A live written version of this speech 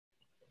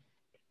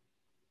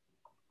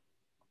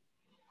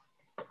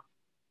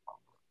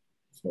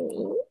Okay.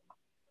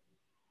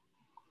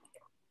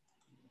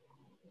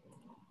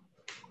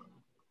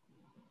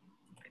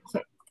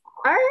 Okay.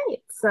 All right.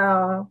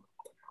 So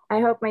I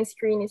hope my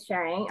screen is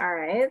sharing. All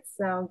right.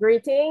 So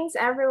greetings,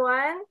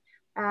 everyone,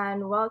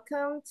 and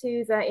welcome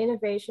to the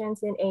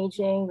Innovations in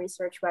Aging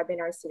Research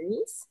Webinar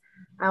Series.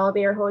 I will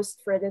be your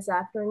host for this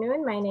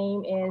afternoon. My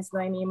name is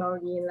Noemi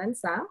Maureen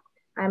Lanza.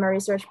 I'm a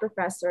research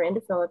professor in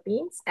the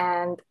Philippines,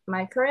 and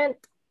my current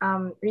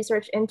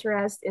research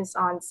interest is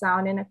on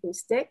sound and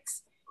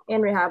acoustics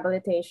in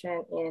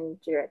rehabilitation in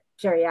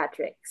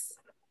geriatrics.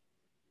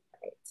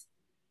 Right.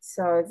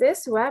 So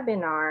this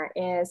webinar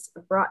is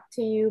brought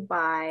to you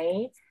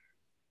by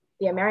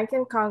the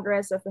American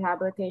Congress of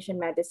Rehabilitation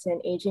Medicine,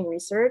 Aging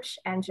Research,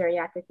 and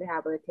Geriatric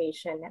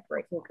Rehabilitation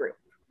Networking Group.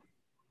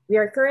 We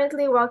are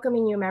currently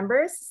welcoming new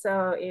members,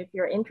 so if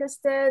you're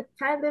interested,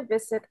 kindly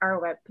visit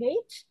our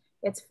webpage.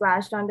 It's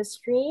flashed on the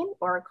screen,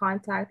 or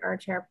contact our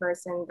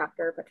chairperson,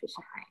 Dr.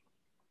 Patricia Hein.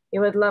 We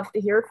would love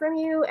to hear from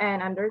you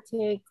and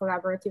undertake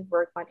collaborative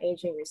work on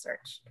aging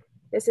research.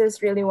 This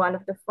is really one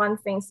of the fun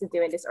things to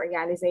do in this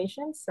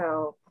organization,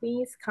 so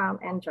please come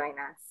and join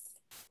us.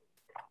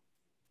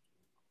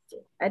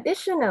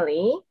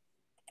 Additionally,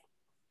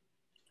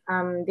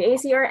 the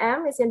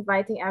ACRM is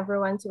inviting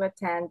everyone to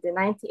attend the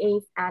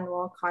 98th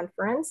annual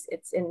conference.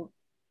 It's in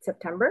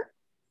September,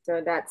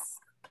 so that's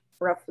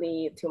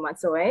roughly 2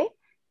 months away.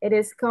 It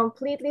is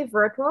completely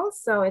virtual,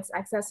 so it's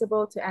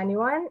accessible to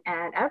anyone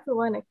and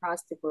everyone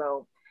across the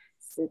globe.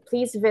 So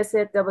please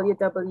visit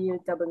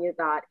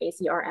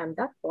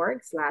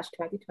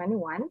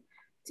www.acrm.org/2021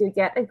 to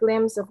get a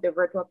glimpse of the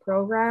virtual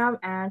program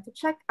and to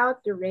check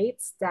out the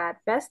rates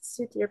that best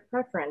suit your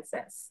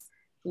preferences.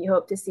 We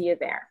hope to see you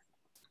there.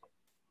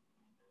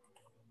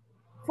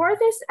 For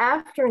this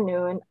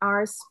afternoon,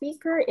 our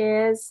speaker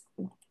is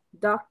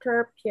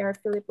Dr.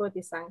 Pierfilippo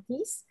de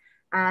Sanctis,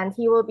 and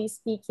he will be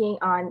speaking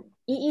on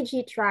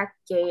EEG-tracked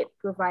Gait,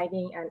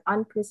 providing an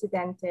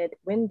unprecedented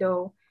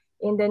window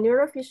in the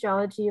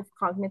neurophysiology of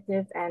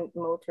cognitive and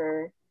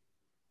motor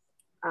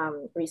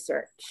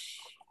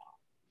research.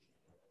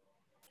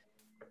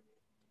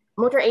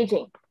 Motor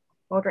aging.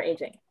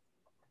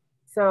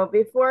 So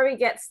before we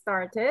get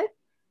started,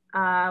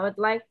 I would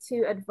like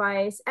to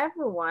advise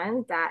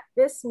everyone that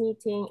this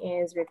meeting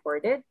is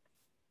recorded.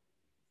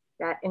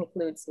 That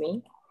includes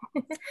me.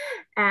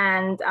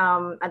 And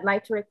I'd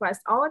like to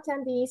request all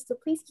attendees to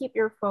please keep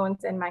your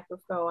phones and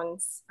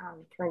microphones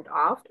turned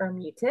off or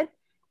muted,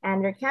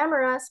 and your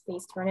cameras,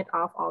 please turn it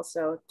off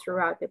also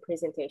throughout the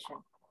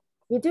presentation.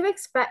 We do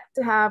expect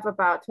to have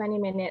about 20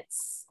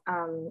 minutes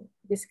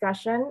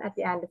discussion at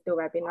the end of the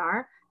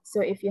webinar.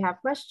 So if you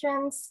have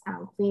questions,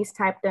 please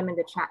type them in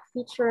the chat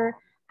feature,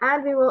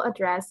 and we will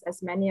address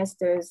as many as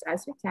those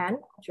as we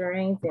can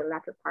during the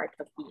latter part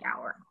of the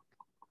hour.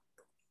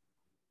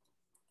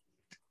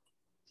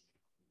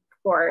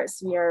 Of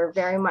course, we are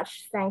very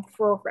much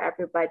thankful for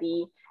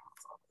everybody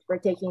for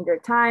taking their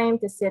time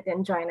to sit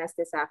and join us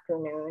this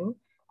afternoon.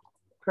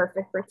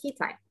 Perfect for tea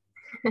time.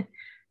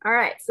 All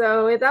right,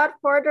 so without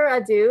further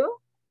ado,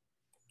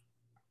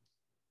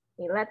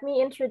 let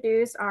me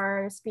introduce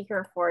our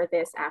speaker for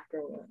this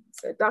afternoon.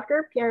 So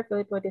Dr.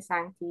 Pierfilippo de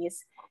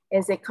Sanctis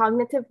is a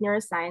cognitive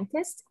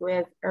neuroscientist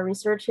with a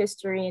research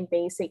history in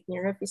basic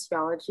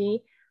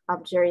neurophysiology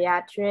of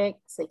geriatric,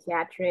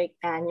 psychiatric,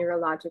 and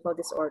neurological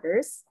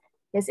disorders.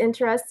 His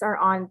interests are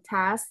on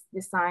tasks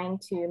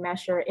designed to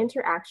measure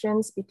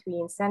interactions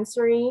between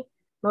sensory,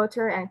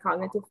 motor, and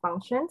cognitive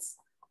functions,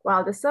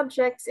 while the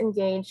subjects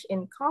engage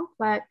in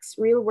complex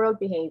real-world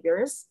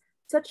behaviors,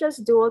 such as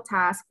dual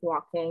task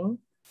walking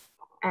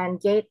and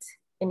gait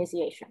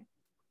initiation.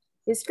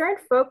 His current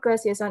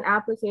focus is on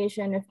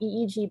application of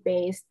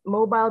EEG-based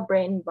mobile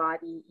brain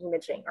body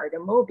imaging, or the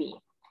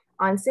MOBI,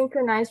 on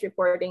synchronized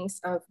recordings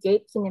of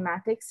gait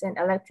kinematics and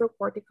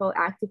electrocortical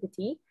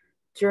activity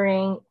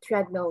during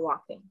treadmill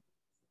walking.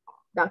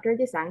 Dr.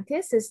 de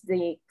Sanctis is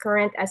the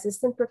current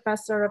assistant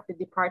professor of the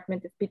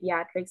Department of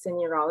Pediatrics and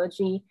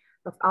Neurology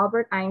of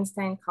Albert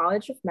Einstein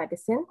College of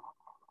Medicine.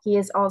 He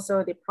is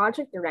also the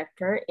project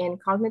director in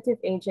cognitive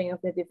aging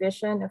of the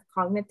Division of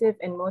Cognitive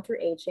and Motor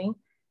Aging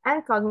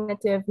and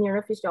Cognitive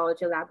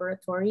Neurophysiology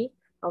Laboratory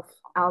of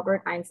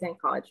Albert Einstein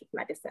College of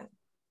Medicine.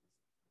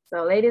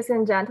 So ladies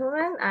and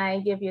gentlemen, I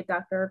give you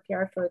Dr.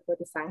 Pierfilippo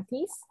de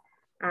Sanctis.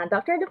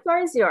 Doctor, the floor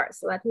is yours.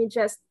 So let me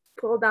just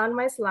pull down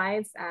my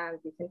slides and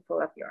you can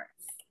pull up yours.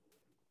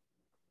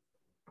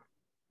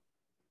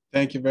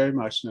 Thank you very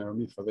much,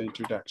 Naomi, for the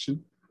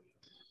introduction.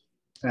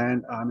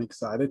 And I'm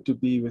excited to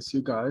be with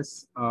you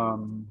guys. Let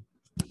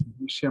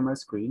me share my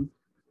screen.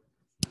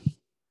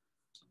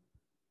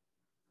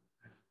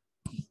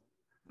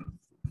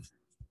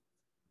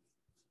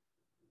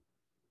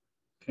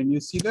 Can you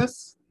see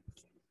this?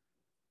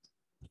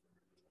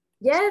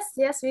 Yes,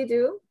 we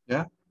do.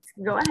 Yeah.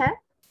 Go ahead.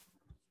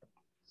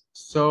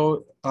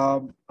 So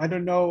I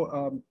don't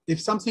know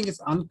if something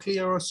is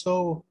unclear or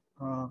so,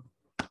 I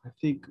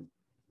think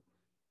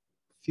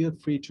feel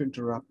free to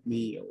interrupt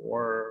me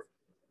or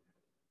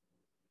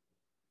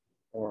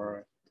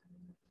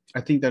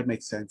I think that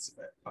makes sense.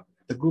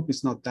 the group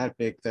is not that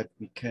big that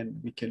we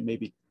can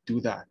maybe do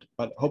that,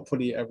 but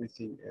hopefully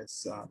everything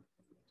is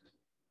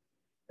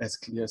as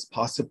clear as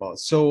possible.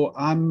 So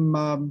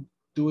I'm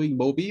doing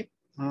MOBI,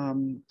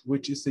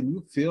 which is a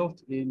new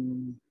field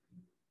in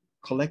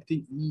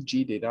collecting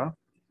EEG data.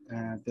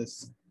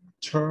 This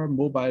term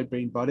mobile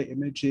brain body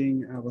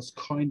imaging was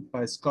coined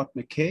by Scott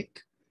McCaig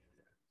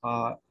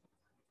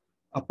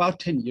about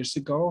 10 years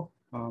ago.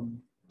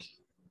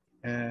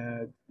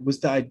 Was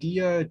the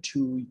idea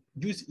to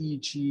use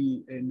EEG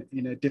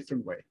in a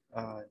different way.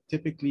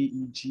 Typically,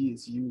 EEG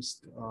is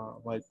used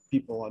while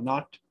people are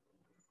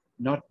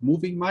not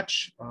moving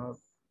much,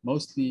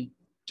 mostly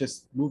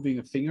just moving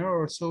a finger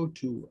or so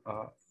to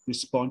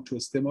respond to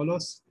a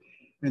stimulus.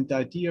 And the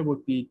idea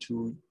would be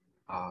to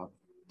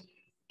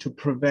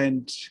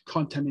prevent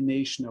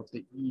contamination of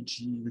the EEG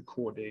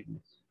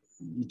recording.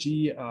 EEG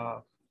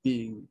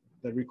being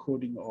the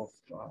recording of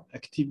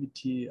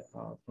activity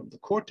from the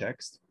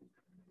cortex,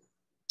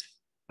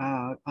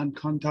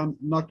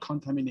 not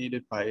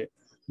contaminated by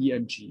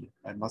EMG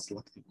and muscle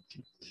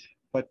activity,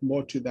 but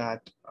more to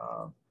that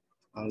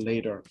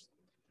later.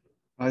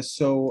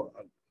 So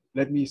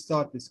let me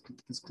start this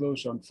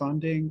disclosure on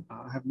funding.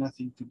 I have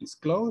nothing to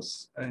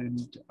disclose,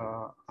 and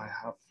I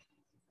have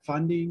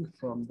funding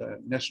from the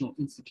National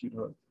Institute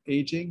of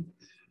Aging.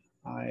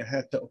 I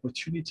had the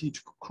opportunity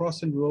to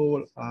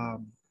cross-enroll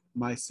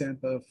my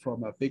sample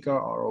from a bigger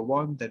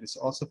R01 that is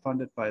also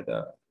funded by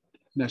the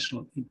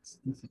National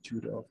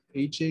Institute of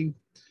Aging,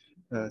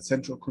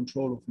 Central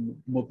Control of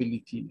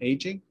Mobility in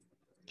Aging.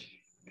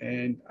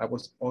 And I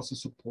was also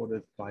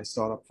supported by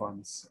startup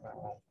funds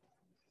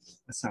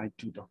assigned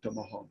to Dr.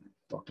 Mahon and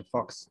Dr.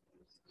 Fox.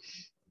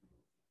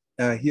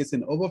 Here's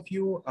an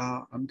overview.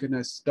 I'm going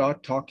to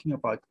start talking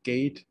about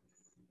Gait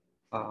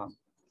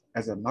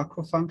as a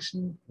macro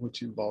function,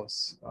 which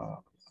involves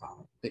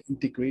the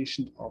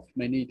integration of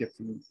many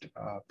different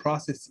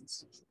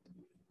processes.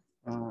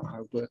 I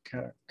will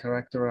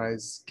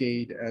characterize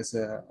Gait as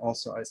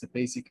also as a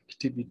basic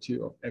activity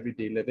of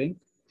everyday living.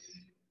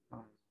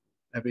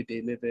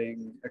 Everyday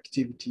living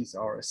activities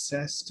are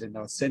assessed and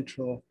are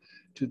central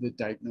to the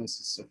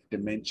diagnosis of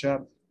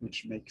dementia,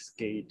 which makes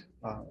Gait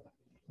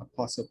a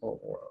possible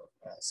or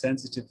a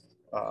sensitive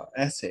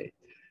assay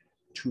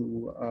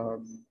to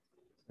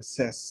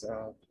assess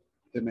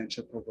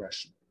dementia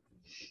progression.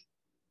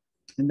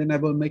 And then I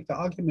will make the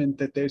argument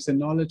that there's a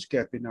knowledge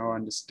gap in our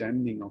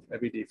understanding of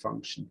everyday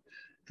function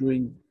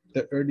during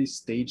the early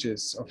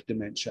stages of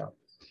dementia,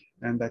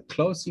 and that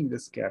closing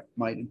this gap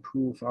might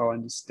improve our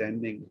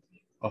understanding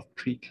of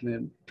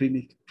preclinical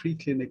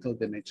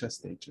dementia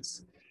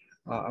stages.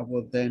 I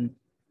will then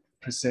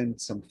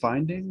present some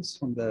findings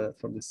from the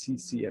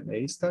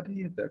CCMA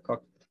study, the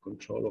Cognitive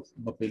Control of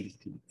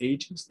Mobility in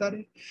Aging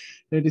study,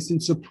 that is in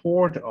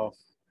support of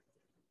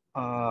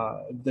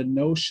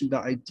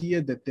the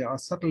idea that there are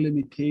subtle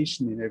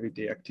limitations in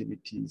everyday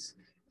activities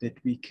that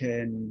we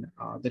can,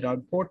 that are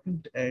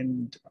important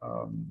and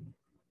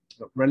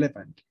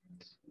relevant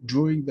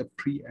during the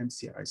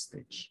pre-MCI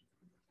stage.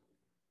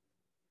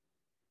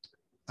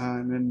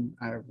 And then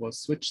I will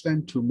switch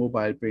then to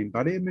mobile brain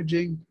body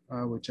imaging,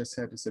 which I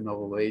said is a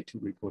novel way to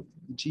record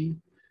EEG.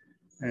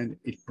 And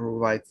it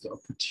provides the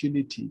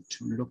opportunity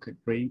to look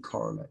at brain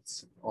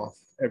correlates of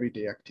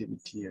everyday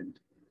activity and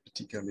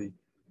particularly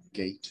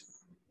gait.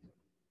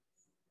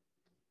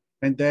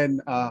 And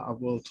then I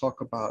will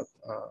talk about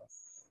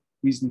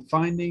recent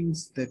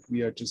findings that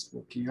we are just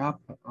working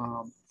up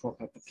for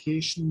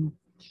publication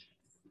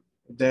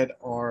that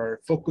are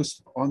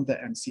focused on the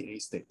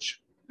MCI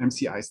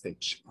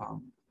stage.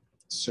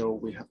 So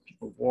we have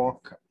people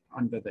walk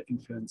under the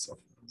influence of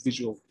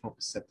visual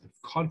proprioceptive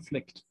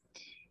conflict,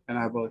 and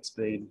I will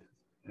explain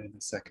in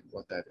a second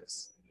what that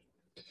is.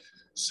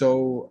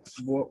 So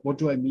what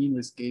do I mean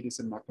with Gait as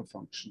a macro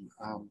function?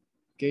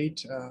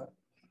 Gait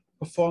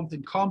performed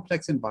in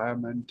complex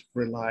environment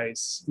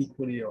relies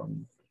equally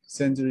on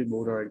sensory,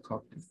 motor, and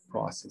cognitive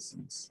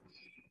processes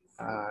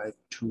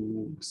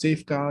to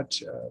safeguard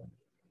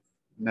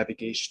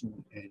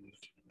navigation and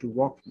to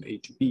walk from A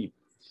to B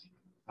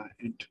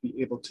and to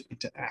be able to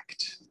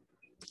interact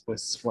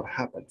with what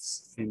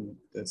happens in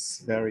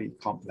this very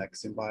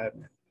complex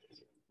environment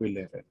we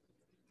live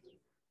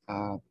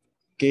in.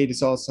 Gait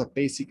is also a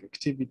basic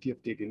activity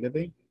of daily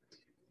living.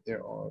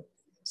 There are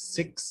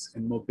 6,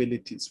 and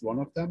mobility is one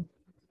of them.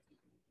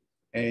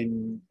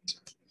 And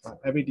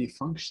everyday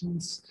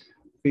functions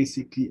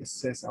basically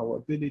assess our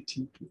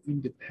ability to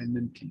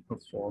independently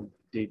perform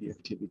daily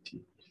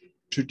activity.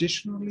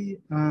 Traditionally,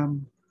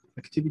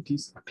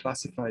 activities are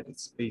classified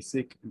as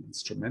basic and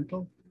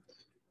instrumental.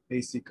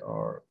 Basic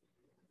are,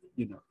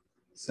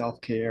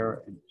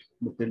 self-care and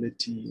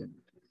mobility,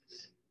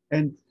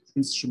 and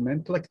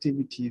instrumental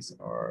activities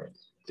are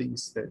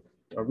things that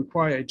are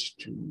required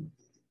to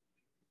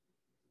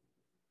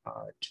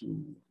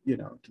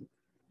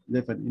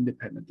live an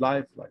independent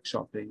life, like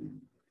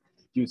shopping,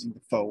 using the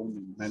phone,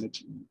 and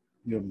managing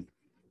your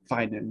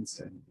finance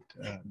and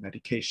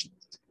medication.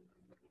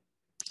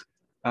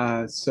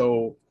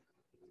 So,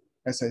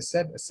 as I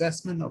said,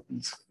 assessment of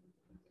these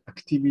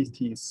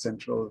activity is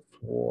central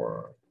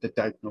for the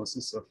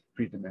diagnosis of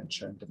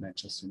pre-dementia and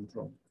dementia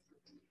syndrome.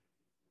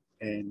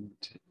 And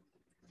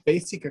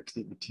basic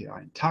activity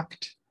are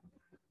intact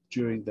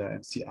during the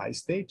MCI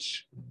stage,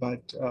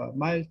 but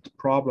mild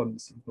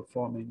problems in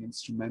performing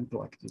instrumental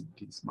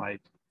activities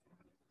might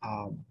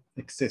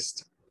exist.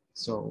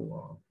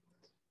 So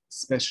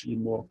especially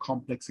more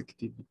complex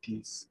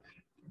activities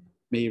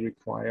may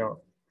require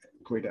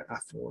greater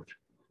effort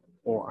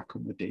or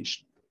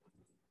accommodation.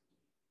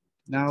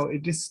 Now,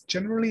 it is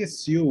generally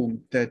assumed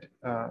that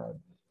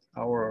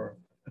our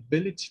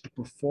ability to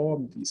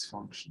perform these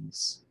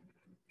functions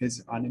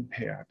is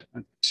unimpaired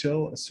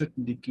until a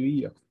certain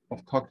degree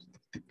of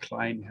cognitive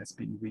decline has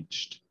been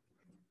reached.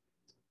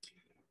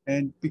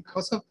 And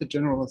because of the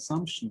general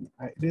assumption,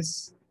 it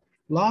is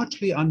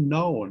largely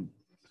unknown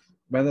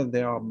whether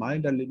there are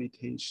milder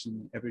limitations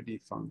in everyday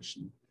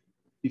function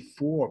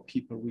before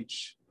people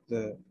reach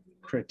the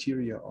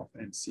criteria of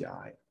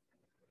MCI,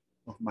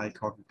 of mild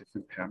cognitive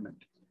impairment.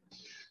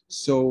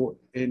 So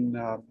in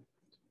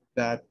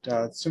that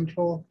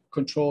central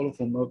control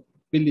for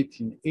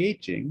mobility in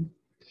aging,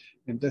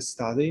 in this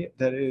study,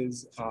 that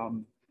is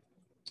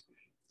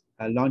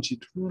a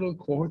longitudinal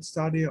cohort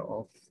study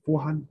of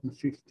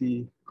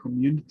 450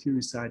 community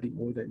residing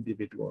older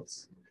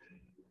individuals.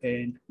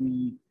 And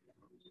we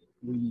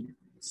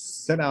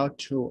set out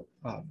to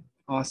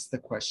ask the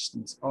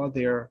questions, are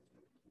there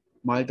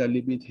milder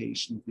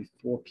limitations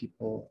before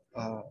people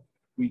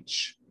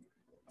reach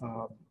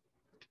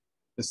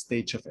the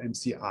stage of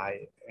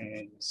MCI?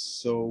 And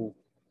so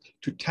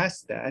to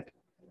test that,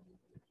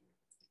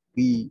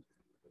 we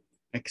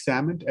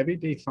examined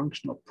everyday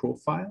functional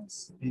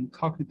profiles in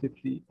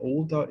cognitively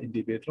older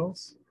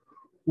individuals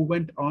who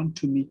went on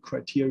to meet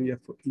criteria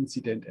for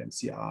incident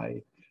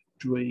MCI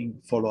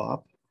during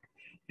follow-up,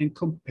 and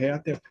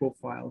compared their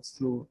profiles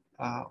to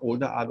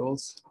older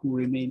adults who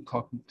remain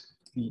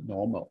cognitively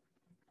normal.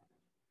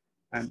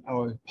 And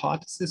our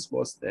hypothesis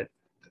was that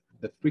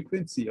the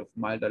frequency of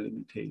milder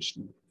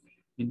limitation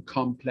in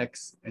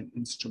complex and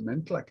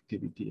instrumental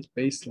activity at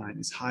baseline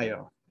is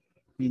higher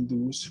in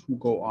those who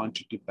go on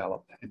to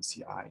develop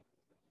MCI.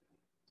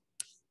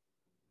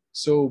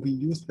 So we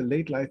used the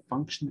late life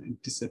function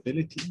and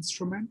disability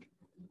instrument.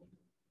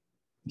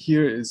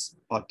 Here is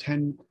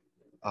 10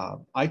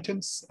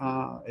 items.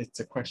 It's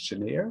a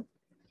questionnaire,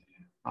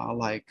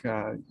 like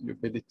your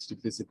ability to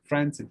visit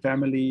friends and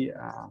family,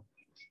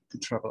 to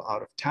travel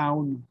out of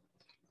town.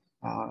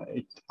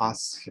 It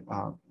asks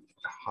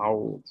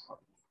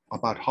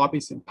about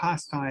hobbies and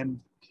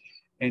pastime.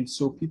 And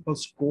so people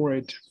score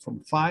it from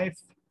 5.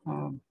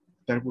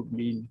 That would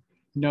mean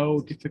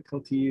no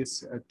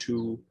difficulties,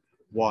 to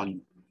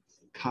 1,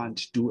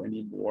 can't do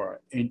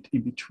anymore. And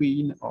in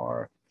between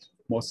are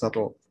more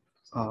subtle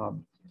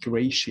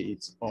gray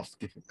shades of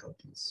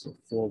difficulties. So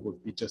 4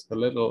 would be just a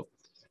little,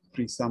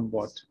 3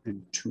 somewhat,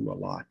 and 2 a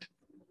lot.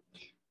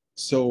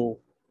 So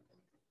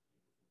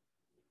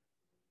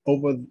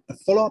over a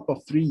follow-up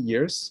of 3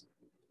 years,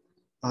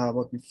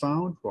 what we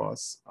found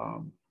was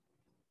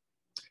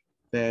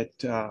that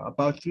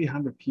about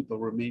 300 people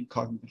remained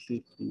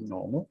cognitively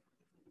normal,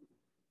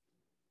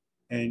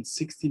 and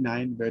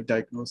 69 were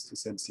diagnosed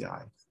with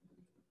MCI.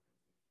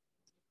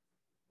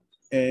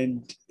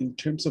 And in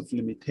terms of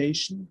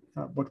limitation,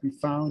 what we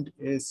found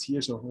is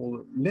here's a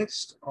whole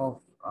list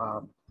of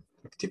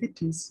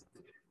activities.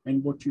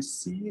 And what you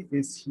see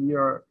is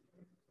here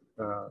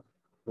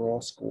raw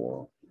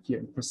score here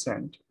in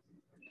percent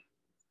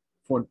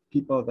for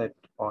people that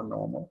are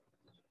normal,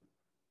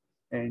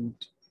 and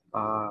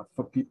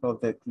for people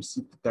that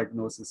receive the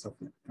diagnosis of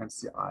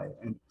MCI.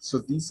 And so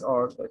these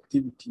are the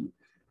activity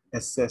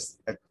assessed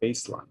at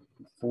baseline,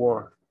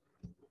 before,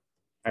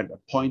 at a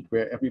point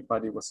where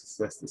everybody was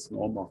assessed as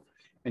normal.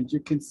 And you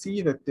can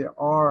see that there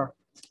are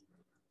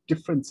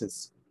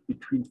differences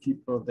between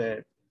people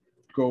that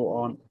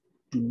do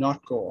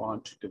not go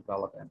on to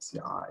develop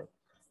MCI,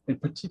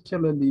 and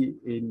particularly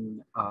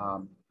in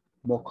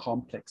more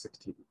complex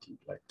activity,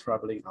 like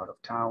traveling out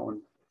of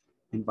town,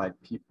 invite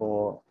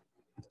people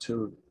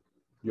to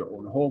your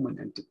own home and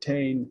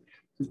entertain.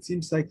 It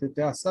seems like that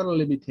there are subtle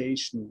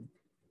limitations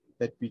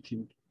that we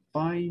can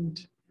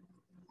find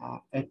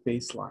at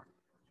baseline.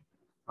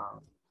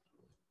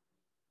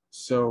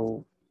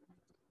 So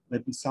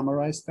let me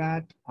summarize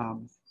that.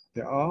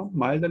 There are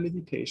milder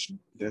limitations.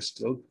 They're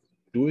still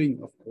doing,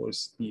 of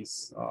course,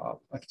 these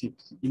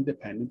activities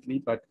independently,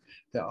 but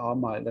there are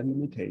milder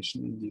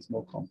limitations in these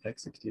more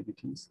complex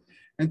activities.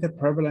 And the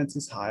prevalence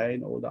is higher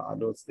in older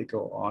adults. They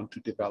go on to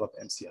develop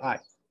MCI.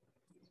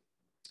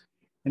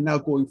 And now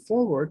going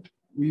forward,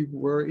 we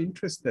were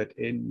interested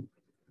in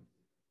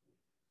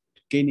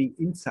gaining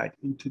insight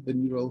into the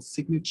neural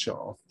signature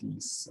of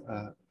these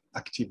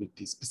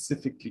activities,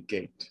 specifically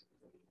Gait.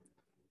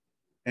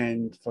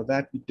 And for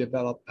that, we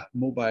developed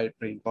mobile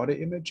brain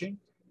body imaging.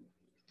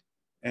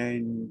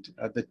 And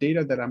the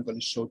data that I'm going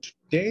to show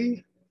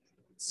today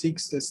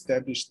seeks to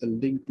establish the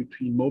link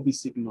between MOBI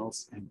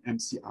signals and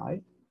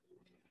MCI.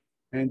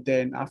 And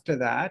then after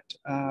that,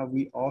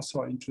 we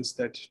also are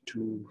interested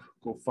to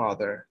go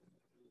further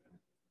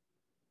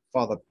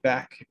farther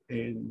back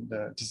in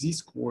the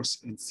disease course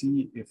and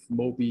see if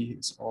MOBI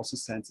is also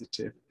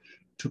sensitive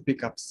to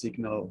pick up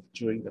signal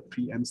during the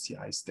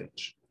pre-MCI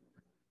stage.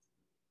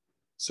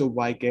 So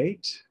why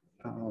Gait?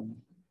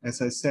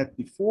 As I said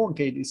before,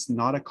 Gait is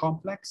not a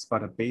complex,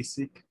 but a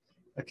basic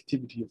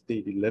activity of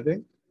daily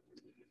living.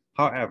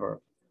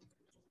 However,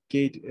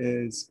 Gait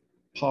is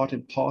part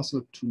and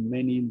parcel to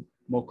many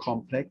more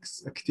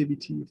complex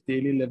activity of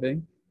daily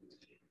living.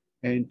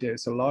 And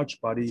there's a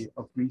large body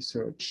of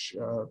research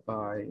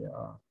by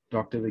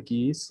Dr.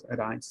 Verghese at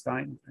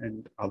Einstein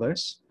and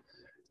others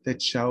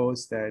that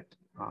shows that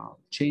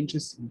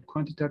changes in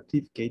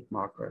quantitative gait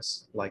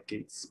markers like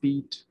gait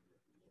speed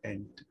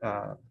and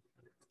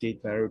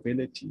gait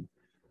variability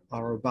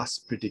are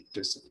robust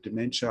predictors of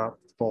dementia,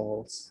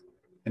 falls,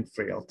 and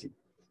frailty.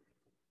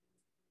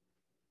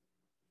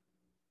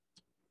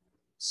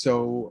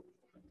 So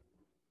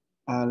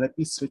let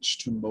me switch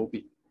to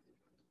MOBI.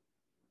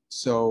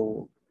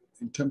 So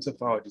in terms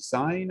of our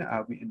design,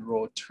 we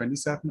enrolled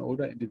 27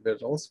 older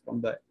individuals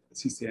from the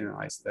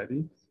CCNI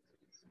study,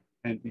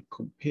 and we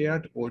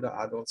compared older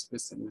adults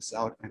with and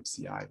without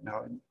MCI.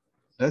 Now in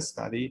this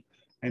study,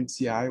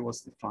 MCI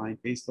was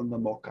defined based on the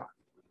MoCA,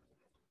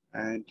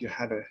 and you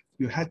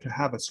had to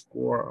have a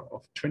score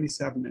of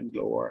 27 and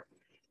lower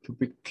to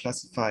be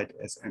classified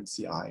as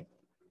MCI.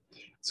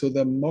 So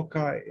the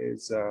MoCA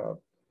is a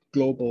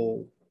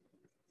global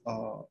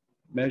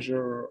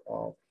measure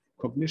of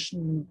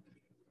cognition,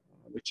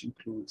 which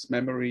includes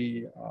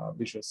memory,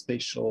 visual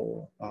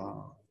spatial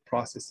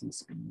processing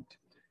speed.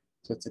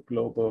 So it's a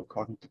global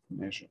cognitive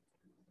measure.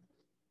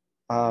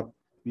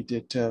 We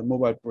did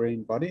mobile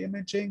brain body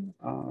imaging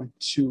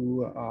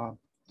to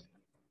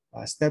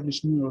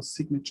establish neural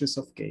signatures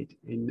of gait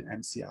in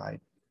MCI.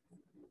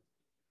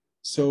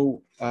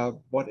 So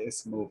what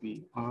is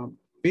MOBI?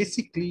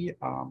 Basically,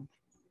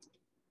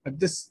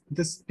 this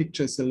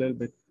picture is a little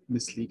bit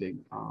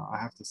misleading, I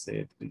have to say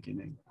at the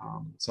beginning.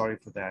 Sorry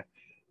for that.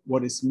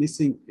 What is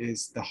missing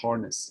is the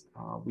harness.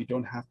 We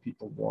don't have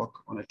people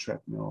walk on a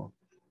treadmill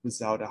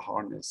without a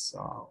harness.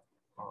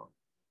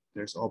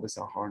 There's always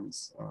a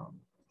harness,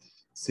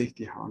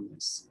 safety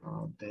harness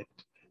that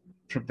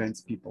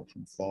prevents people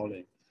from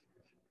falling.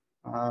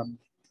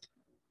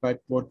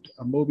 But what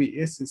a MOBI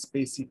is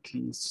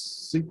basically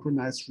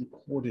synchronized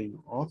recording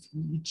of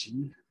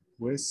EEG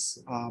with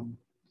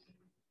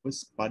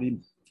body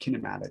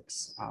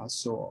kinematics.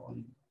 So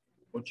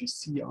what you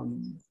see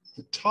on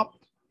the top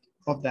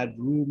of that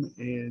room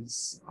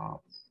is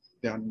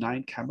there are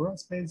 9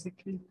 cameras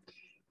basically,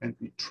 and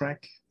we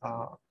track,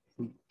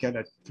 we get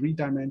a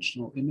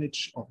 3-dimensional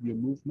image of your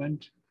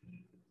movement.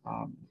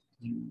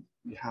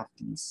 We have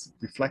these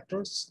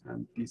reflectors,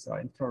 and these are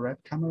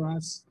infrared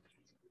cameras,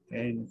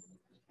 and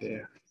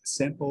they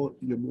sample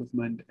your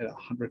movement at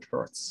 100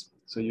 Hertz.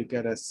 So you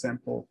get a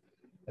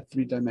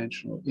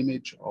 3-dimensional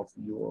image of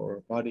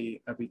your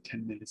body every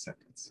 10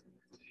 milliseconds.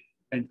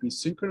 And we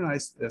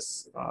synchronize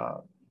this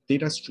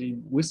data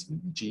stream with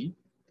EEG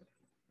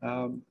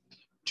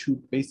to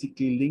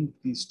basically link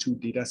these 2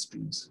 data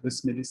streams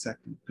with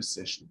millisecond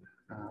precision.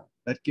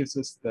 That gives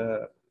us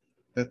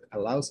that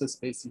allows us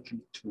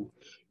basically to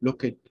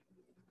look at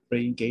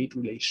brain-gait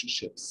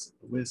relationships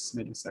with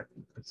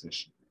millisecond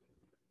precision.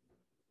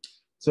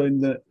 So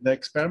in the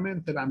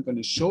experiment that I'm going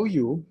to show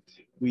you,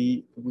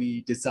 we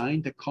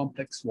designed a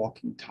complex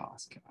walking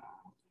task.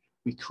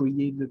 We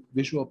created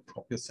visual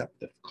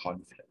proprioceptive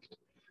conflict.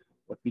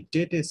 What we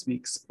did is we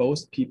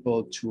exposed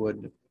people to a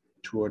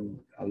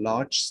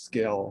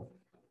large-scale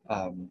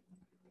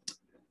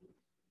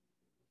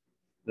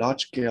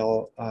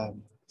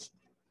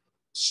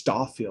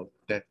star field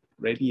that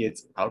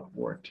radiates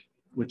outward,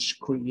 which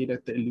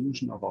created the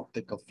illusion of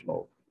optical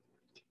flow.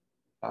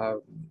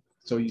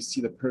 So you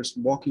see the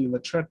person walking on the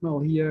treadmill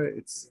here.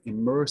 It's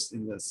immersed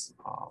in this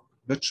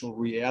virtual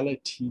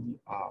reality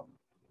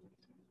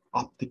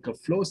optical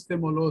flow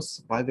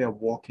stimulus while they're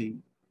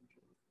walking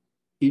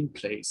in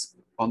place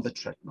on the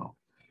treadmill.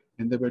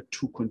 And there were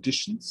 2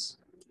 conditions.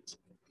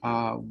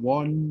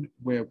 One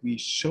where we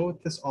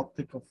showed this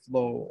optical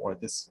flow or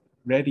this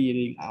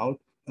radiating out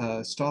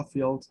star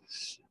field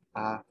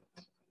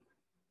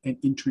and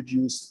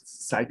introduced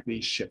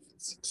sideways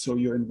shifts. So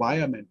your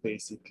environment,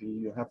 basically,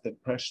 you have the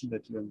impression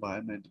that your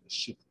environment is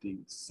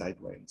shifting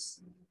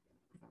sideways.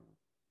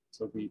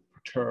 So we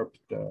perturbed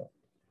the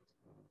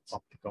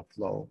optical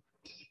flow.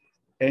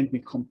 And we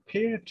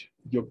compared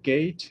your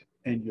gait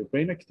and your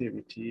brain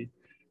activity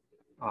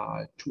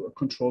to a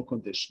control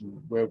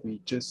condition where we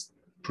just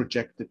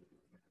projected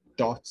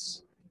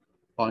dots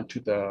onto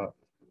the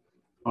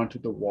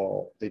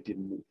wall. They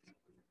didn't move.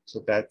 So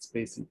that's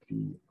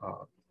basically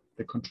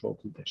the control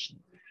condition.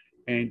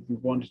 And we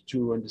wanted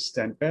to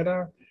understand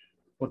better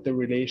what the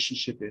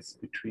relationship is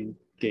between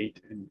gait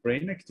and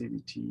brain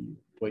activity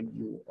when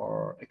you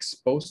are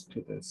exposed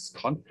to this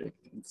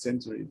conflict in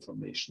sensory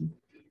information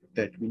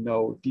that we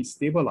know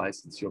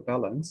destabilizes your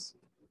balance,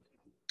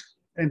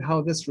 and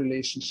how this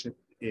relationship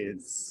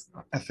is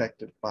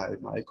affected by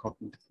my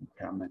cognitive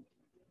impairment.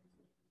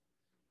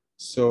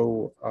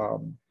 So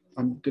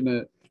I'm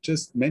gonna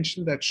just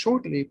mentioned that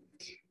shortly.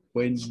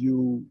 When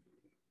you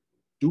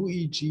do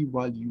EEG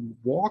while you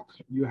walk,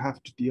 you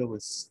have to deal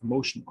with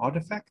motion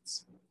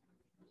artifacts.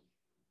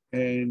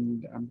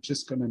 And I'm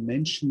just going to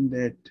mention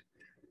that.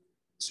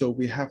 So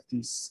we have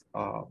these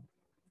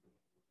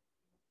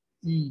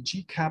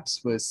EEG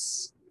caps with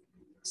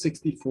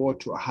 64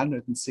 to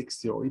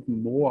 160 or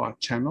even more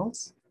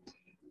channels,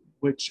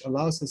 which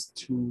allows us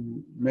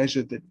to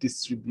measure the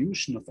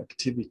distribution of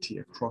activity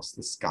across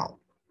the skull.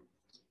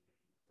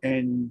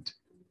 And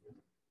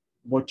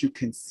what you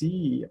can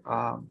see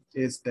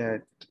is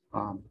that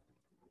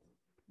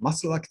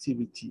muscle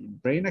activity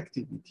and brain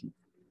activity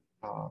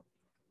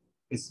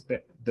is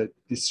the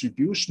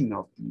distribution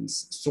of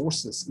these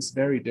sources is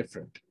very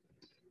different.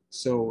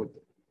 So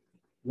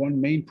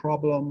one main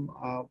problem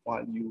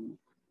while you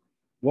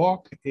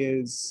walk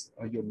is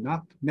your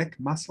neck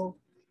muscle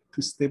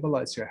to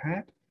stabilize your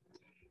head.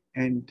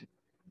 And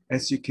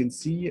as you can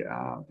see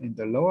in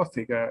the lower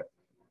figure,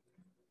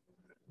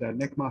 the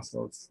neck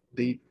muscles,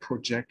 they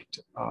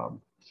project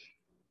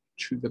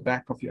to the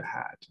back of your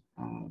head.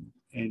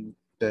 And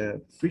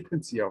the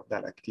frequency of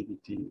that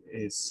activity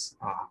is,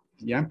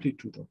 the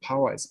amplitude of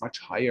power is much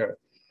higher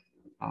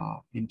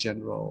in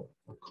general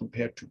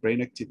compared to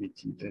brain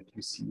activity that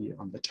you see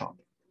on the top.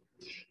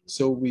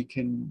 So we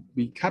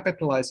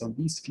capitalize on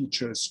these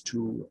features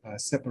to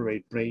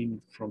separate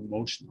brain from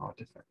motion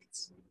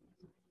artifacts.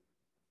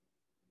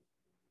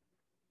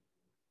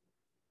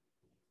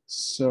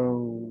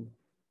 So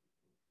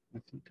I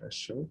think I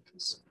showed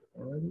this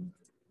already.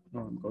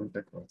 No, I'm going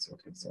backwards.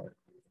 Okay, sorry.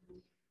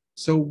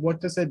 So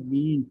what does it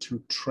mean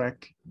to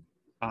track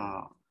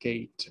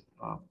gait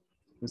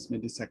with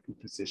millisecond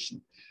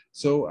precision?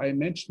 So I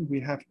mentioned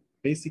we have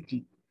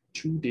basically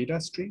two data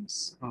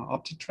streams,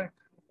 OptiTrack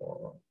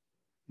or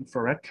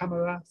infrared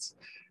cameras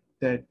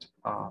that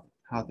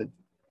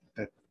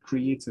that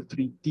creates a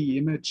 3D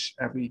image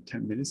every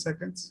 10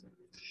 milliseconds.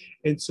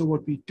 And so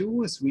what we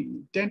do is we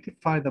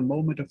identify the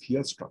moment of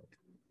heel strike.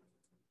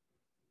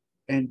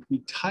 And we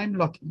time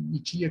lock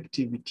EEG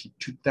activity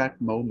to that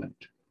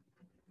moment.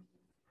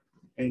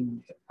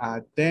 And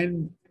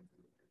then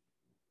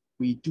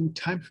we do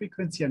time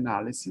frequency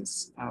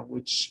analysis,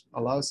 which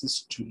allows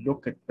us to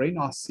look at brain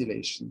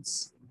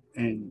oscillations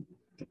and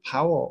the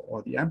power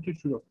or the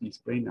amplitude of these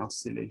brain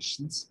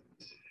oscillations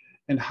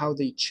and how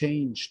they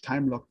change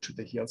time lock to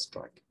the heel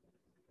strike.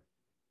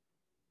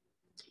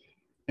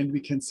 And we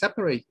can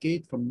separate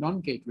gait from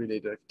non-gait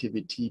related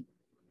activity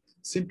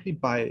simply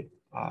by,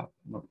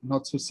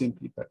 not so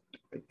simply, but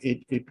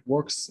it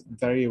works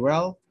very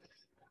well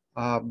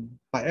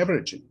by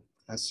averaging.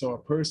 So a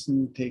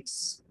person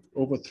takes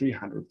over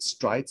 300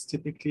 strides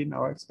typically in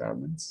our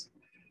experiments.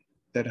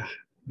 That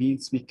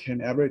means we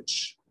can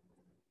average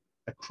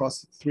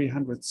across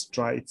 300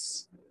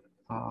 strides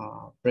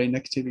brain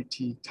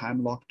activity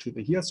time locked to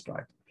the heel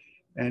strike.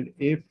 And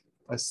if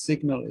a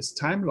signal is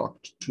time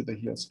locked to the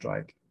heel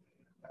strike,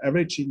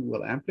 averaging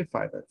will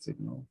amplify that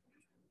signal.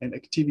 And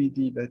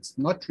activity that's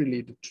not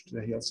related to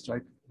the heel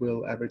strike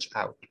will average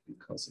out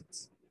because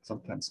it's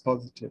sometimes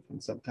positive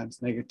and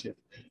sometimes negative.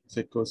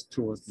 So it goes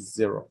towards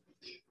zero.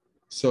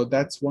 So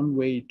that's one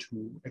way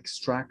to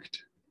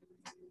extract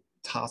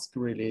task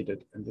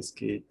related, in this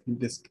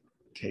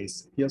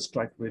case, heel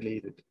strike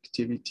related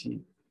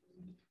activity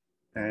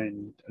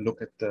and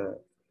look at the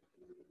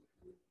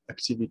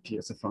activity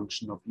as a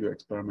function of your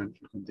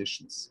experimental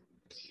conditions.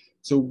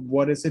 So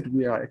what is it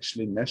we are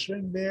actually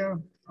measuring there?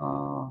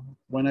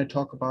 When I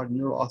talk about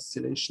neural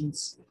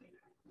oscillations,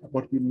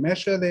 what we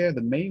measure there,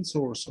 the main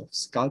source of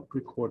scalp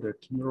recorded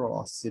neural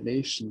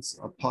oscillations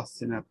are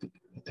postsynaptic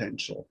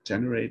potential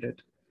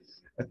generated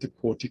at the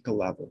cortical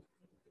level.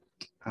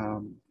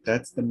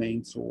 That's the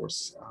main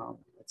source.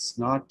 It's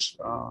not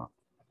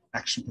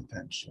action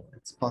potential,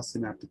 it's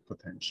postsynaptic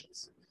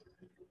potentials.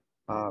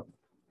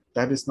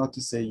 That is not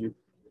to say you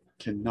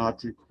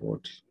cannot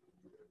record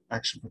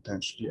action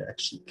potential. You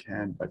actually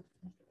can, but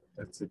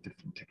that's a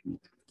different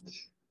technique.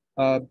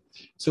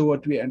 So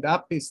what we end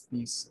up is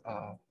these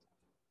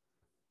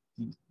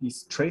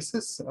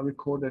traces are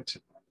recorded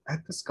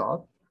at the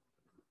scalp,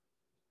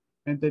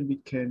 and then we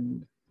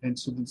can, and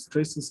so these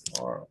traces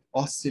are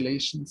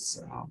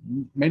oscillations,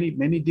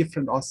 many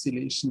different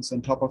oscillations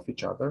on top of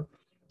each other.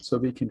 So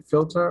we can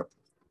filter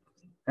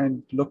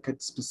and look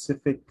at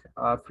specific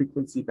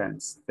frequency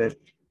bands that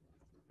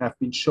have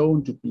been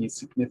shown to be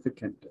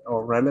significant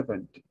or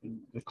relevant in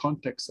the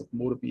context of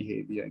motor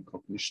behavior and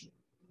cognition.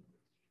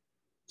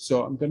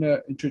 So I'm going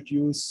to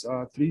introduce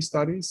 3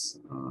 studies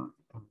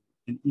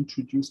and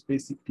introduce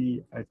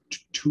basically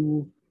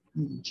two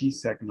EEG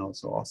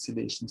signals or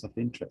oscillations of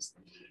interest.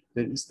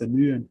 There is the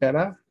mu and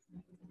beta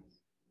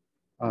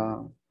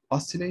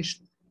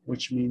oscillation,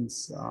 which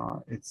means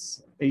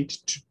it's 8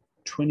 to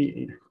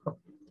 28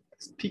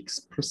 peaks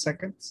per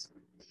second.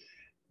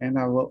 And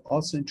I will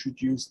also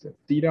introduce the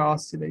theta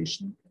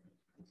oscillation,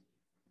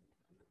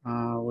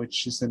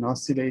 which is an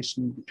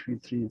oscillation between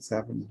 3 and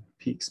 7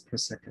 peaks per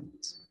second.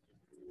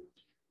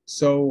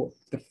 So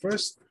the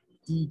first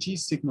EEG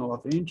signal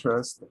of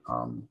interest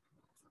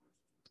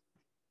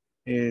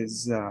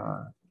is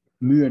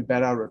mu and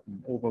beta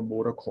rhythm over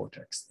motor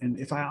cortex. And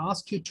if I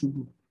ask you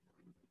to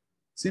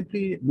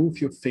simply move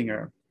your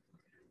finger,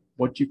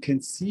 what you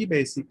can see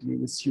basically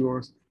is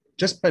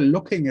just by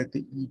looking at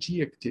the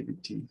EEG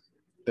activity,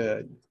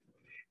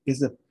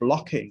 is a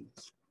blocking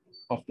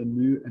of the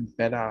mu and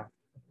beta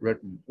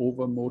rhythm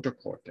over motor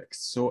cortex.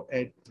 So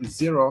at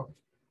 0,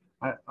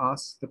 I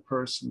ask the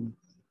person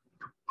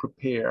to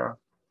prepare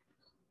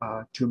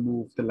to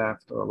move the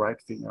left or right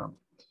finger.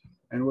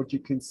 And what you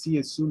can see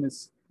as soon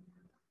as,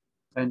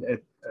 and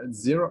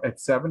at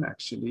 7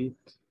 actually,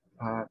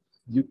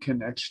 you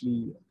can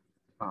actually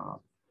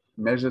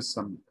measure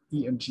some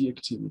EMG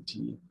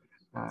activity.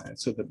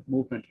 So the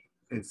movement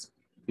is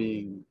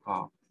being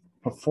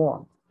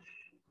performed.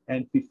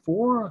 And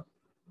before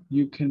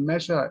you can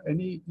measure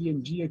any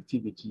EMG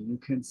activity, you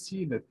can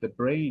see that the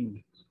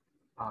brain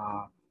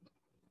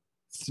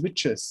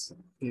switches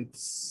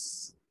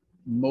its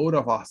mode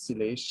of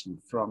oscillation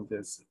from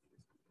this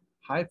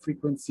high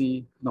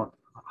frequency, not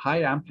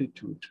high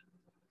amplitude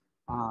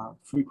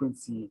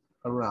frequency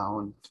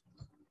around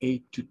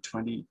 8 to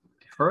 20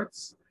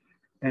 hertz,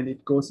 and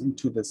it goes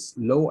into this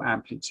low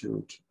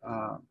amplitude,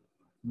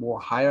 more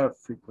higher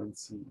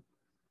frequency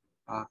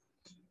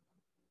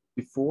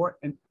before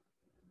and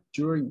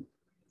during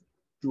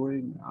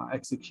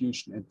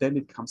execution, and then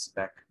it comes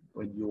back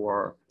when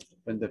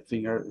the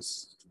finger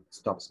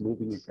stops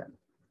moving again.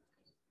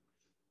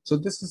 So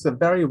this is a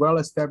very well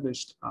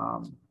established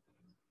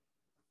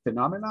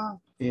phenomena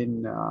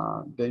in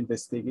the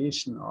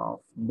investigation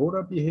of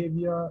motor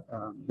behavior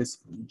with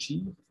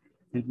EEG,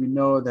 and we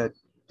know that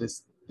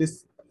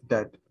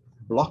that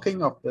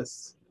blocking of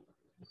this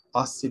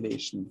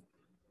oscillation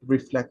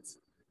reflects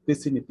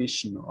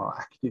disinhibition or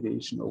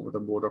activation over the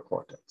motor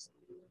cortex.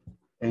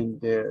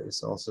 And there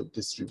is also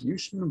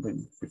distribution.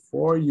 When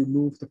before you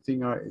move the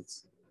finger,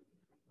 it's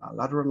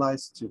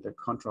lateralized to the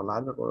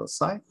contralateral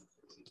side,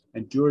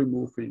 and during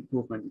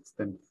movement it's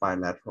then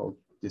bilateral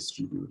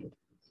distributed.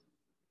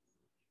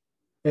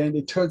 And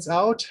it turns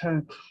out,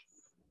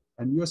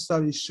 a new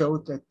study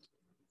showed that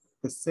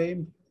the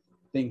same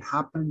thing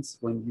happens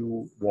when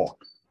you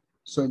walk.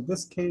 So in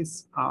this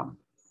case,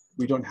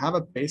 we don't have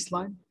a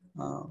baseline,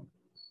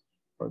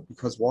 but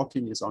because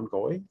walking is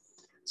ongoing.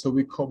 So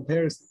we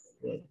compare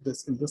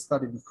this in this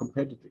study, we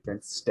compared it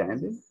against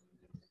standing.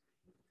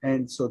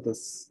 And so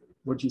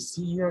what you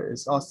see here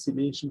is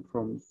oscillation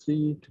from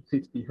 3 to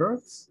 50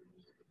 hertz,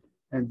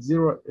 and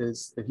 0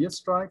 is the heel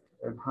strike,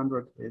 and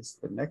 100 is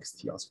the next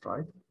heel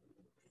strike.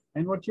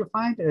 And what you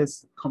find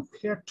is,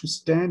 compared to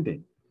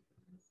standing,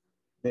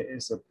 there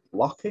is a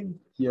blocking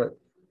here,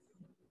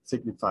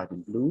 signified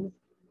in blue,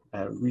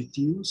 a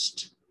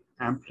reduced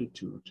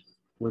amplitude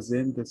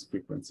within this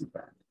frequency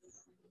band.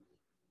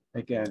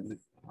 Again,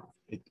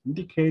 it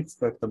indicates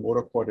that the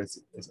motor cortex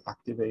is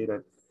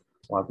activated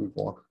while we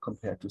walk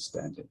compared to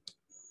standing.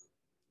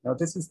 Now,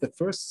 this is the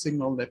first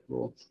signal that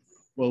we'll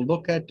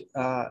look at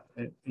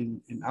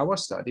in our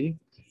study.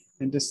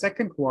 And the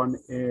second one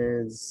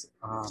is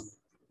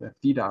the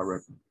theta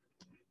rhythm.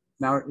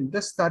 Now, in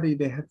this study,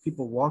 they had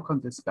people walk on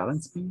this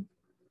balance beam,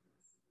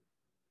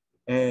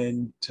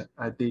 and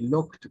they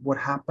looked what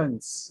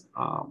happens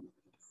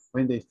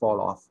when they fall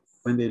off,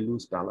 when they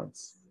lose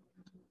balance.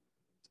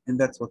 And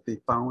that's what they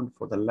found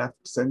for the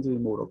left sensory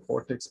motor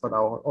cortex, but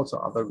also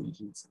other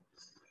regions.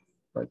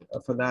 But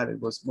for that, it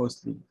was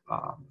mostly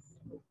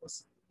it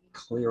was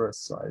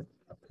clearest, so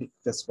I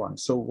picked this one.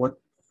 So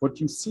what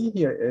you see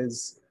here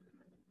is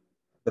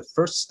the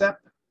first step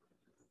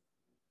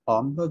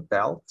on the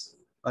belt,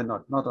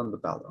 not on the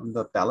belt, on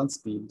the balance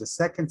beam, the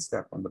second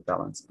step on the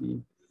balance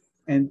beam.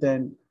 And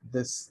then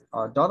this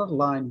dotted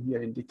line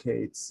here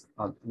indicates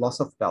loss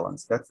of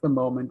balance. That's the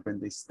moment when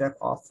they step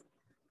off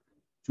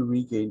to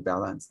regain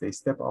balance. They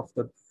step off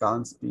the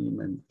balance beam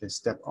and they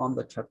step on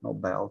the treadmill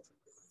belt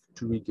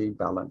to regain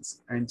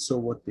balance. And so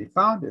what they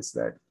found is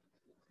that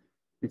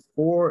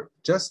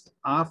just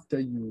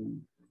after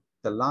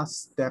the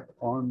last step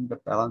on the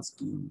balance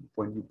beam,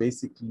 when you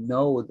basically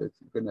know that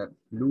you're gonna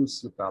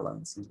lose your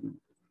balance and you're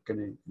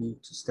gonna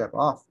need to step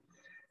off,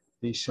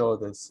 they show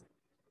this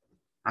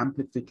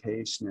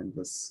amplification in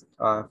this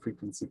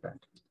frequency band.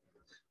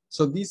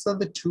 So these are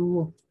the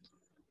two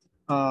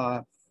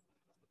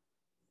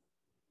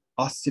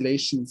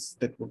oscillations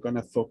that we're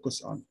gonna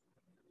focus on.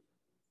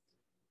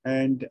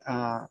 And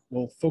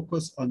we'll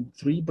focus on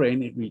 3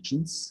 brain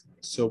regions.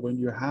 So when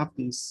you have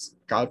these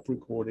scalp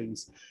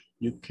recordings,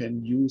 you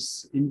can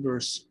use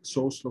inverse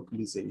source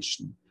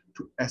localization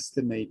to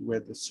estimate where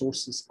the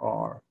sources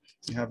are.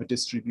 You have a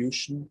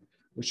distribution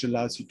which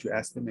allows you to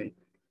estimate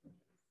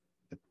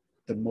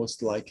the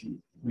most likely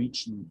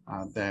region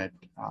that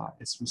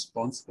is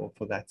responsible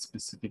for that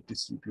specific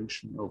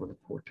distribution over the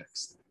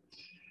cortex.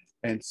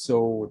 And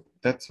so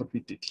that's what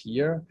we did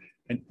here.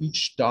 And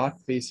each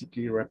dot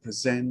basically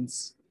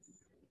represents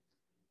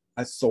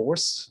a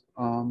source.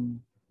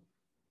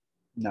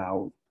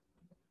 Now,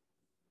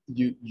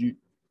 you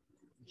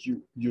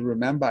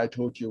remember I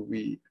told you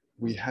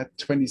we had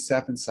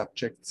 27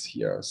 subjects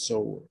here.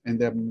 So, and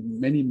there are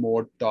many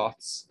more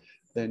dots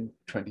than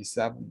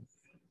 27.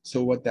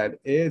 So what that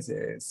is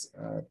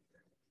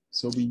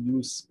so we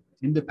use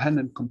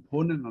independent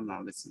component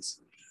analysis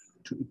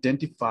to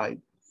identify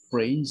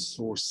brain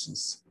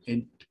sources.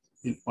 And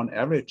on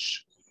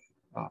average,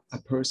 a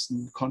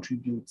person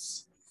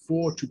contributes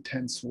 4 to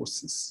 10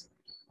 sources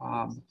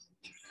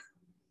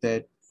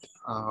that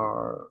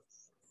are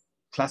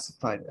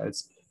classified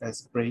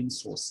as brain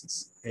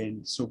sources.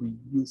 And so we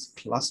use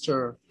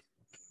cluster,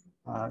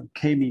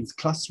 K means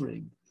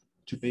clustering,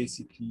 to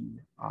basically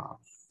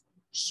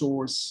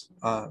source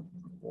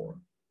or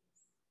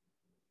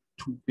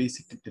to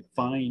basically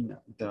define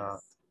the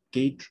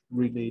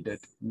gait-related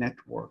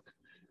network.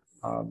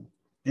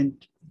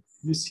 And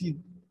you see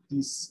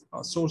these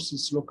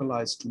sources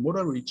localized to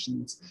motor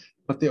regions,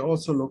 but they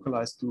also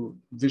localized to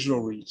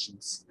visual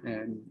regions,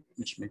 and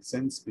which makes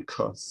sense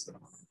because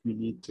we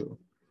need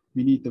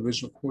the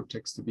visual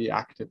cortex to be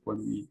active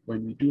when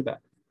we do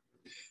that.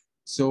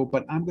 So,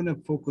 but I'm going to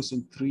focus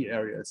on 3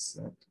 areas: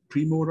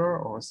 premotor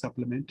or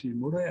supplementary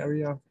motor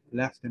area,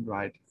 left and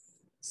right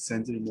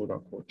sensory motor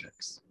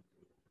cortex.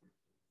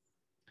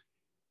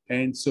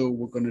 And so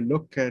we're going to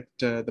look at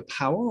the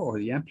power or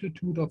the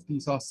amplitude of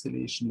these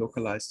oscillations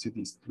localized to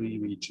these 3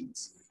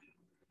 regions.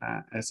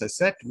 As I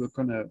said, we're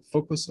going to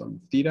focus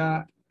on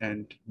theta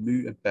and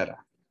mu and beta.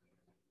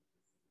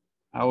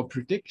 Our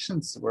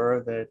predictions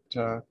were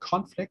that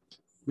conflict,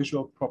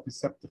 visual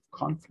proprioceptive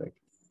conflict,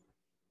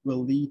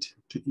 will lead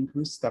to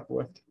increased step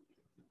width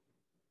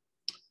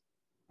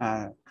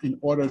in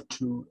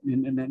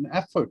an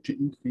effort to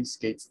increase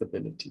gait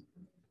stability.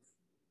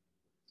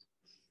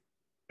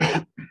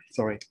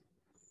 Sorry.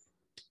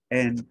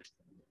 And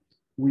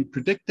we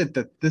predicted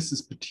that this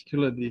is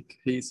particularly the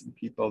case in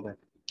people that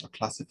are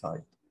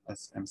classified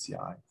as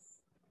MCI.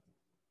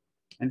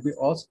 And we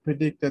also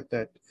predicted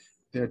that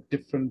there are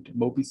different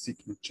MOBI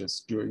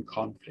signatures during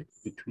conflict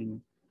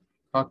between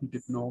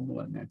cognitive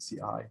normal and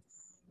MCI.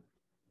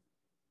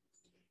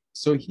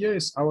 So here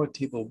is our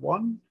table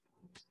 1.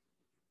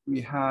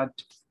 We had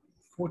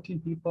 14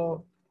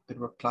 people that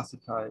were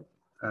classified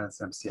as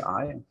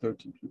MCI and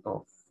 13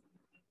 people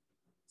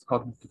as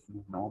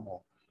cognitively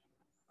normal.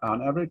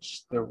 On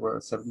average, there were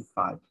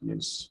 75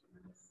 years,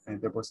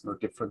 and there was no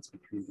difference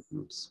between the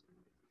groups.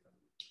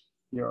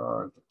 Here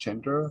are the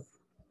gender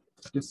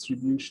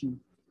distribution.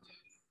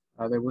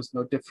 There was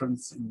no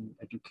difference in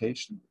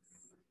education.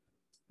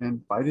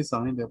 And by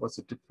design, there was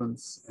a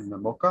difference in the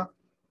MoCA.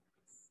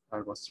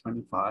 I was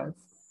 25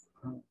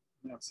 in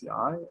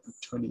MCI and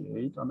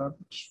 28 on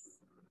average.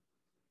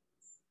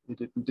 It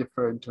didn't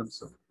differ in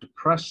terms of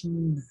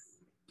depression,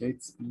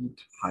 gait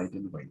speed, height,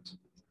 and weight.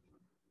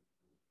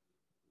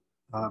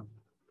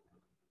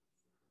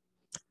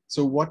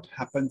 So what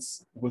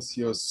happens with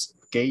your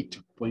gait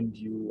when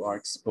you are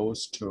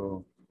exposed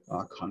to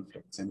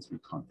conflict, sensory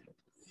conflict?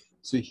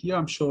 So here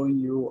I'm showing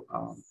you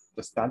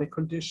the static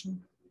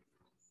condition.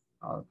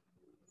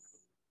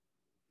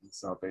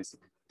 These are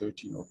basically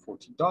 13 or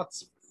 14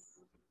 dots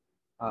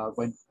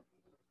when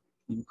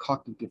in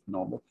cognitive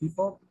normal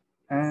people,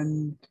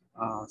 and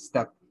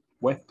step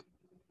width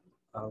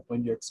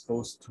when you're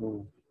exposed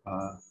to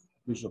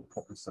visual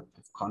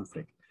proprioceptive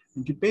conflict.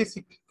 And you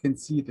basically can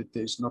see that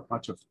there's not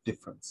much of a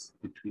difference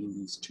between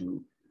these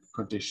 2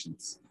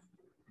 conditions.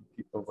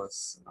 People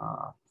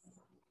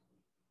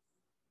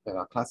that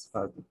are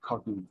classified with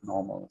cognitive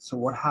normal. So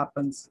what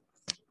happens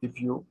if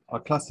you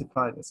are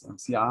classified as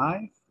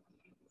MCI?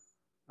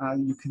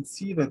 You can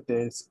see that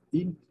there's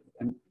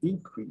an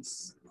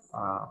increase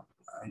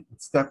in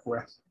step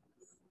width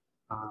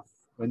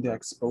when they're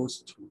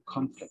exposed to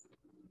conflict.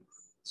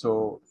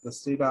 So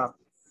this data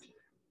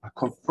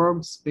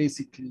confirms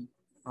basically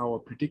our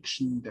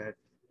prediction that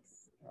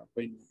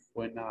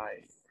when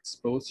I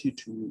expose you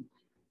to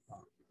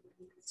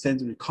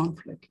sensory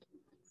conflict,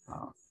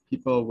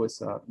 people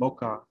with a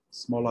MoCA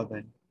smaller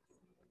than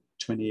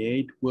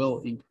 28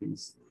 will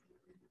increase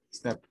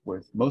step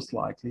width, most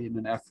likely in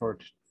an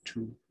effort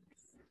to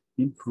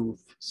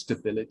improve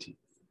stability.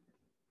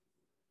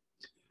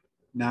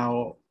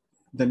 Now,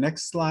 the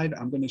next slide,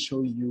 I'm going to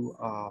show you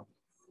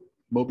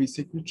MOBI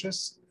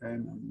signatures,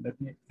 and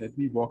let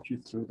me walk you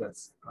through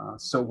this.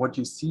 So what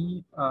you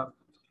see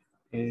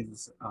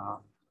is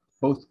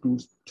both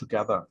groups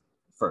together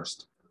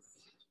first.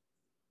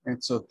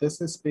 And so this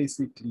is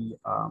basically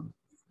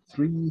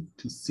 3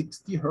 to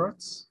 60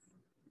 hertz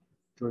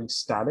during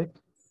static.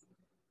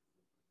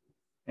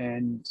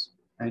 And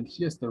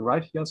here's the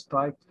right heel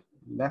strike,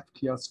 left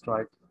heel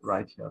strike,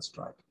 right heel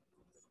strike.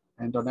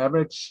 And on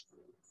average,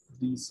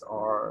 these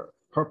are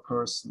per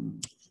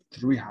person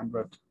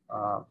 300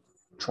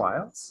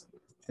 trials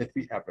that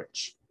we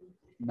average.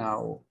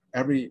 Now,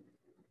 every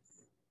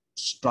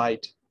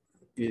stride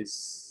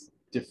is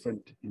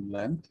different in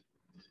length.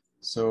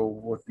 So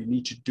what we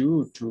need to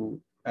do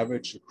to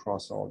average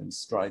across all these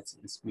strides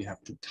is we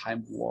have to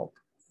time warp.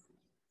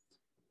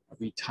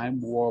 We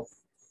time warp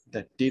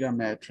the data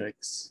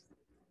matrix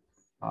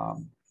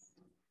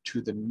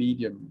to the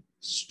medium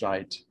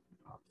stride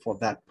for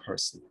that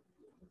person.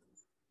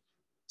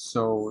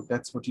 So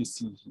that's what you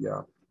see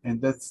here. And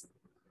this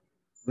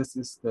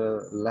is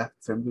the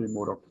left sensory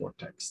motor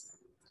cortex.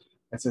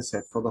 as I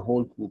said, for the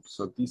whole group.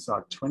 So these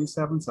are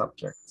 27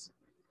 subjects.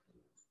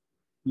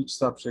 Each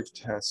subject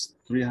has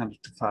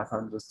 300 to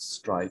 500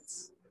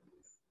 strides.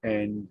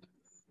 And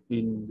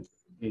in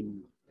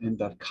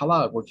that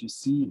color, what you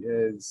see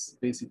is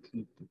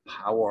basically the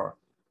power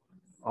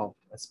of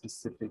a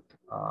specific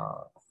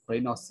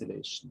brain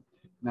oscillation.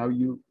 Now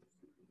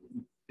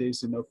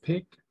there's an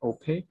opaque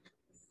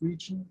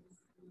region,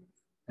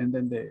 and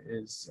then there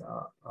is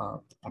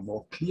a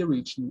more clear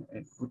region,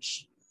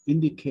 which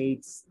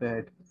indicates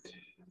that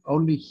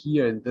only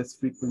here in this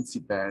frequency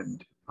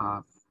band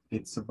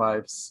it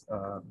survives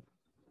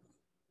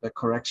the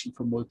correction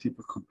for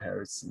multiple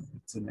comparison.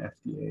 It's an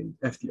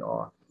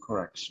FDR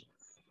correction.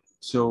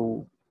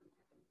 So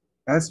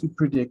as we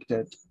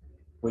predicted,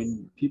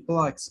 when people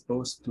are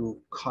exposed to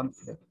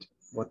conflict,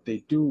 what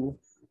they do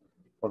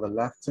for the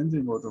left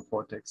sensory motor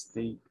cortex,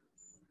 they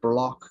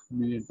block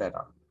mu and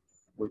beta,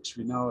 which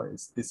we know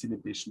is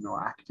disinhibition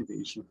or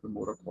activation of the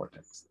motor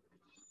cortex.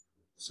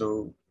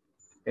 So,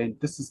 and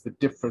this is the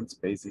difference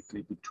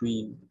basically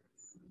between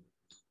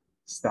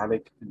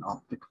static and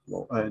optic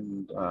flow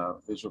and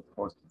visual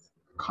cortex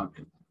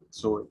conflict.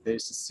 So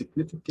there's a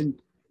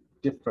significant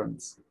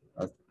difference,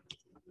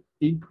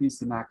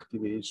 increase in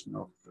activation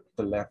of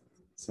the left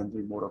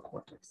sensory motor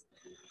cortex.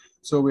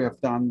 So we have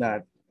done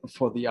that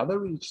for the other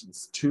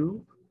regions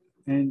too.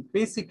 And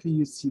basically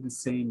you see the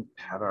same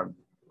pattern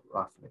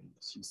roughly.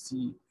 So you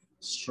see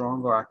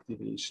stronger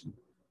activation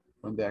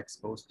when they're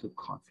exposed to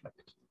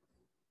conflict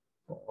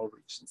for all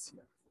regions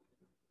here.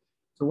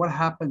 So what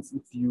happens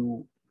if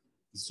you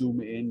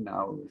zoom in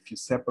now, if you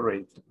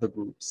separate the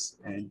groups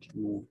and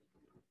you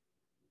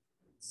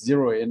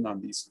zero in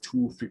on these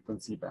two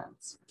frequency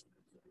bands?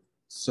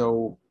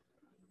 So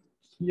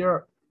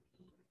here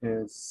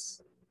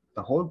is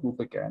the whole group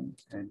again,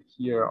 and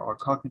here are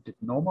cognitive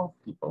normal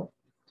people,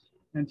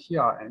 and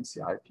here are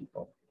MCI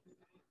people.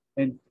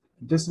 And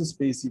this is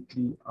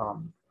basically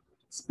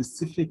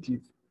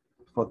specifically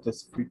for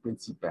this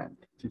frequency band,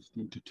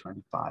 15 to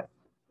 25.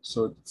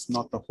 So it's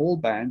not the whole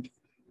band,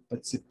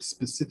 but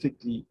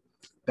specifically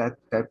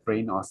that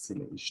brain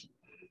oscillation.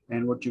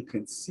 And what you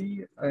can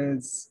see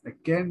is,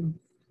 again,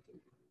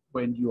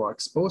 when you are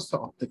exposed to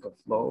optical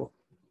flow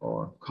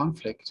or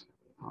conflict,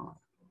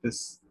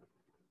 this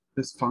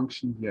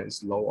function here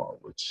is lower,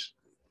 which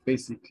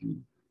basically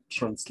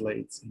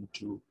translates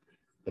into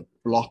the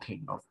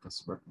blocking of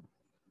this rhythm.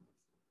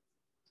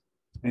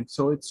 And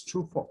so it's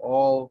true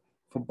for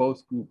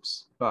both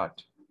groups.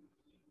 But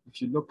if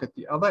you look at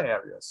the other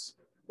areas,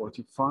 what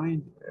you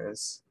find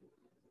is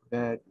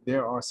that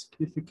there are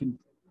significant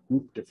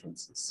group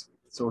differences.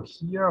 So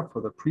here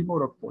for the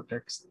premotor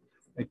cortex,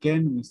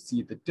 again, we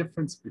see the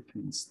difference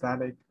between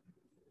static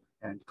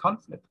and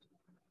conflict.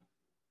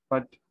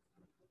 But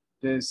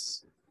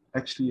there's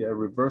actually a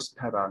reverse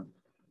pattern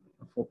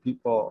for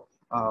people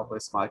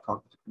with mild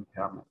cognitive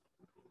impairment.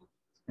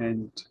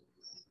 And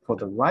for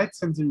the right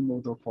sensory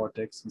motor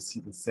cortex, we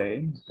see the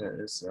same.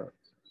 There is a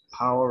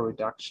power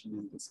reduction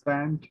in this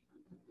band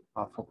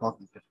for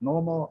cognitive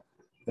normal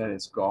that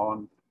is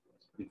gone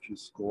if you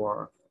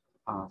score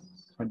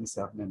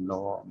 27 and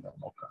lower on the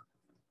MoCA.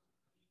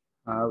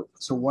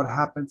 So what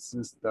happens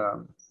is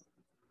the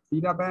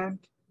theta band.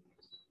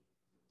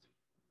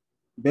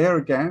 There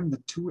again,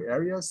 the two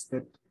areas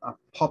that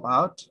pop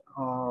out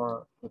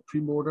are the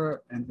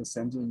premotor and the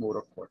sensory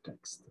motor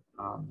cortex.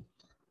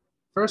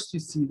 First, you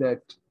see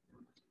that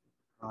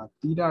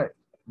theta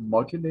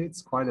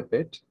modulates quite a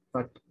bit,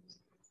 but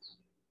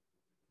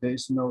there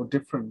is no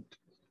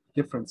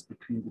difference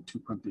between the two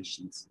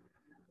conditions.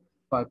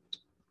 But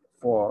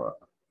for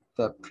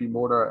the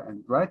premotor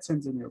and right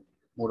sensory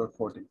motor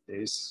cortex,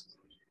 there's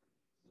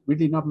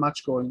really not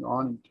much going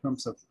on in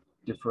terms of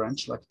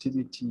differential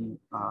activity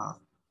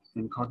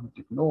in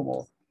cognitive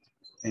normal,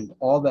 and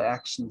all the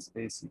actions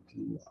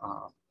basically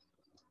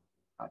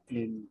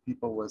in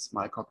people with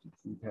mild cognitive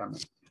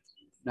impairment.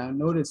 Now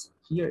notice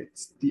here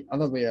it's the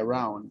other way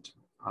around.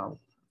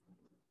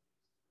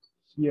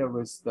 Here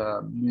with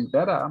the mu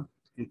beta,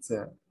 it's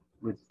a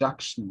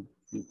reduction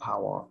in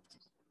power.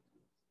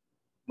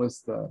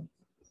 With the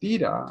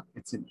theta,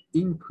 it's an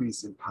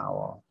increase in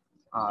power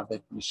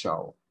that we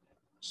show.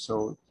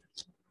 So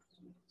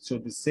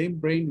the same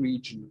brain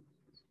region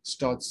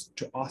starts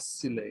to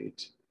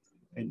oscillate,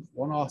 and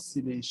one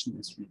oscillation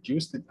is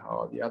reduced in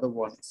power, the other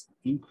one is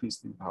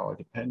increased in power,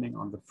 depending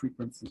on the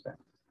frequency band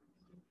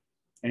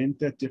and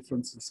the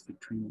differences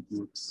between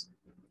groups.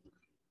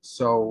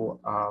 So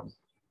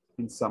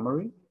in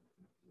summary,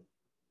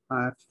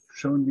 I've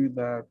shown you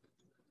that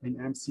in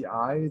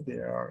MCI,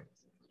 there are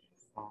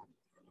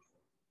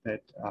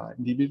that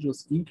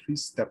individuals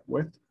increase step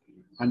width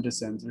under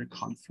sensory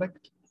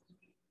conflict,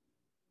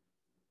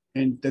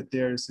 and that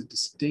there is a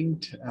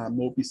distinct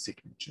MOBI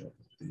signature.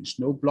 There is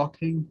no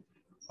blocking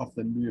of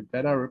the mu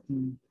beta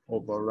rhythm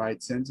over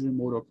right sensory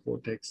motor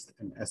cortex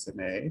and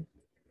SMA.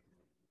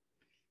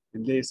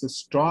 And there is a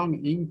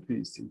strong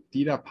increase in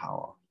theta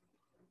power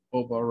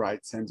over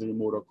right sensory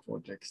motor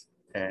cortex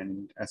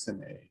and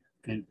SMA.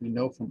 And we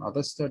know from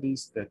other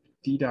studies that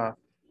theta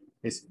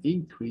is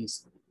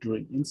increased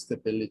during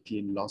instability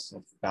and loss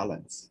of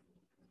balance.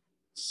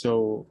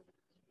 So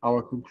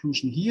our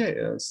conclusion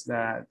here is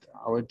that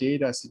our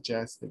data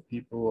suggests that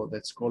people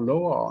that score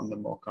lower on the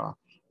MOCA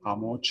are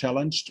more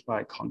challenged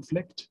by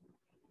conflict,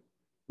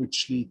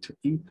 which lead to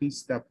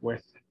increased step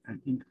width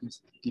and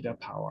increased theta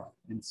power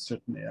in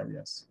certain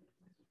areas.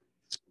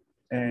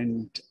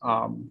 And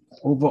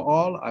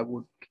overall, I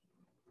would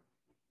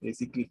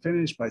basically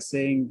finish by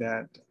saying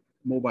that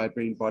mobile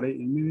brain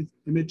body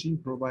imaging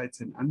provides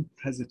an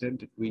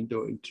unprecedented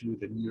window into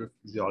the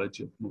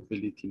neurophysiology of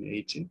mobility in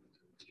aging.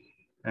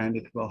 And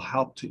it will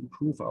help to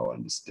improve our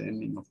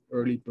understanding of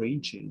early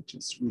brain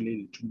changes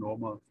related to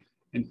normal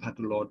and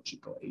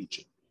pathological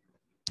aging.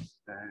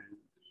 And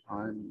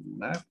I'm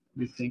left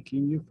with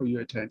thanking you for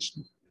your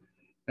attention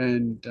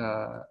and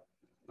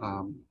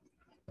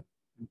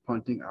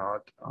pointing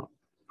out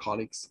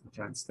colleagues and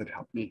friends that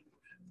helped me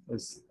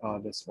with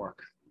this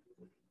work.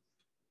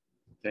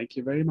 Thank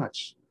you very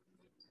much.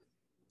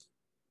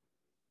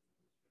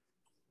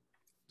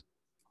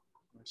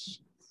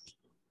 Questions?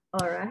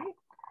 All right.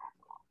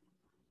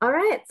 All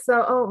right.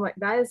 So, oh,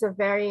 that is a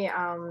very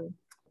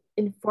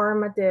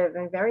informative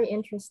and very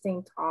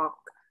interesting talk,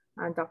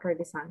 Dr.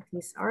 De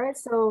Sanctis. All right.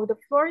 So the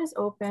floor is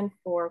open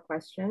for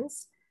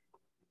questions.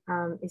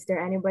 Is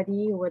there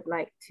anybody who would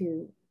like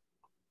to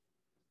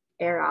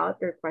air out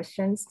their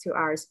questions to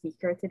our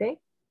speaker today?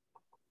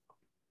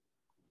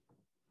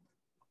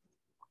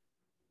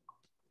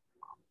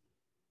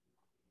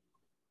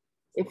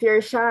 If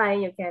you're shy,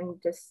 you can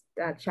just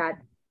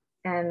chat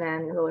and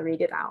then we'll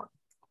read it out.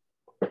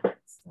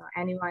 So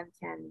anyone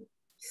can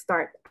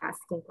start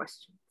asking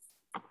questions.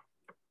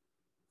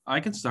 I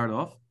can start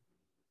off.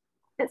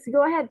 Let's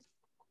go ahead.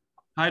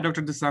 Hi,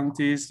 Dr. De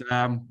Sanctis.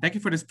 Thank you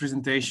for this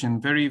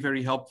presentation. Very,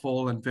 very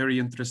helpful and very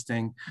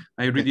interesting.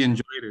 I really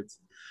enjoyed it.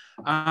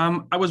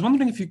 I was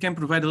wondering if you can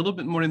provide a little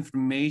bit more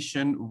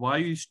information why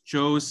you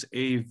chose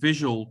a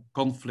visual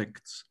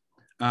conflict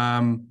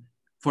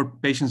for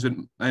patients with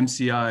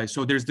MCI.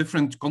 So there's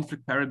different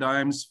conflict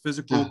paradigms,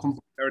 physical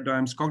conflict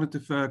paradigms,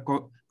 cognitive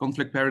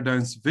conflict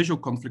paradigms, visual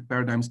conflict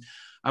paradigms.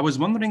 I was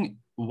wondering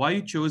why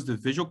you chose the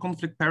visual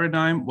conflict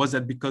paradigm. Was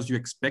that because you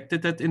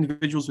expected that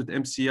individuals with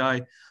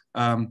MCI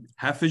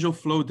have visual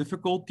flow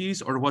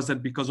difficulties, or was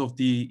that because of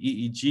the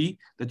EEG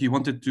that you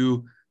wanted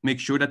to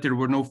make sure that there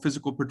were no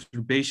physical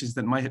perturbations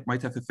that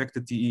might have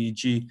affected the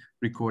EEG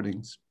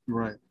recordings?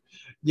 Right.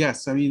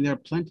 Yes, I mean, there are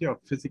plenty of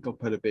physical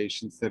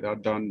perturbations that are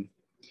done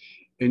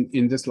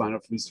in this line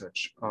of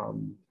research.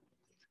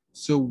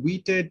 So we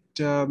did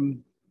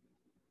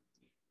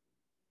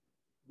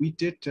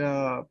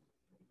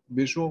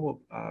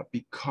visual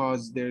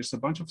because there's a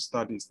bunch of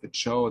studies that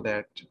show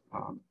that,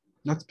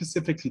 not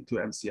specifically to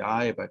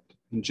MCI, but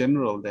in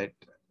general, that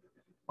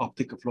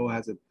optical flow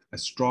has a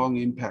strong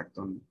impact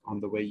on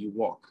the way you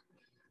walk.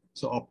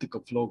 So optical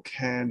flow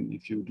can,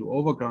 if you do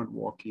overground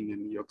walking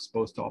and you're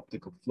exposed to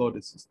optical flow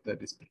that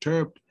is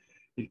perturbed,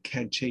 it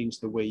can change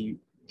the way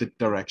the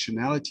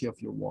directionality of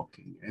your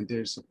walking. And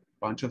there's a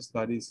bunch of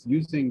studies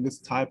using this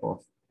type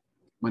of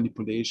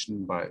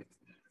manipulation by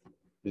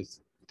this,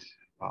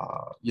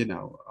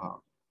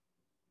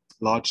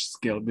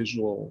 large-scale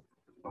visual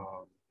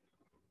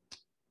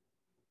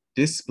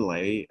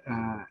display,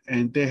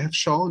 and they have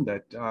shown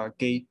that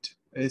gait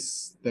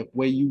is the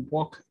way you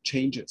walk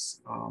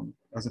changes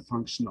as a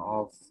function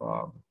of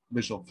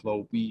visual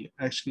flow. We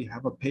actually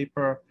have a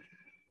paper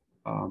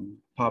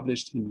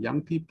published in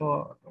young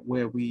people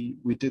where we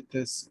did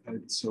this,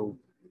 and so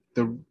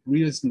the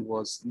reason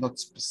was not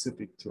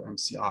specific to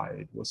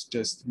MCI. It was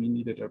just we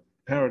needed a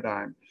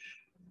paradigm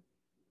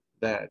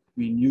that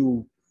we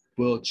knew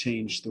will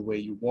change the way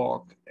you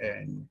walk,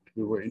 and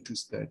we were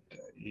interested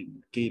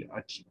in gait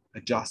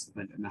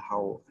adjustment and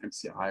how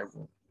MCI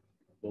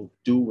will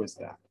do with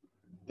that.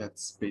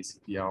 That's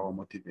basically our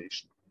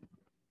motivation.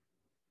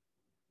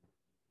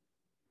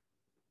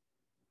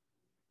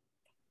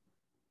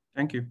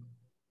 Thank you.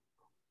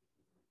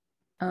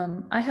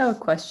 I have a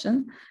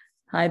question.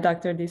 Hi,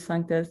 Dr. De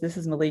Sanctis. This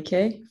is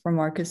Malike from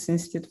Marcus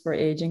Institute for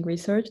Aging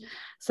Research.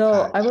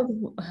 So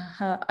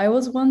I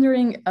was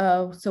wondering,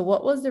 so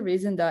what was the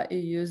reason that you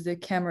used the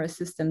camera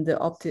system, the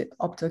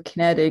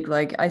optokinetic?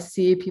 Like I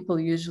see people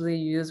usually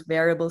use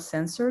variable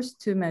sensors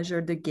to measure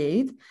the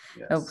gait.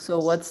 Yes. So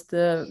what's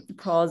the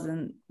pros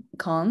and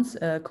cons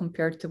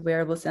compared to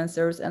wearable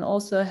sensors? And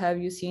also, have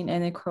you seen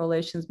any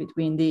correlations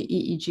between the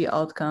EEG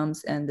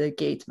outcomes and the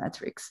gait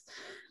metrics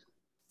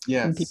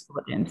in people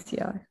with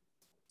MCI?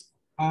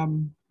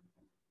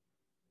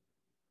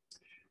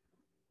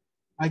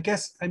 I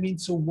guess, I mean,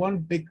 so one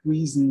big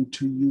reason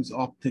to use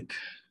optic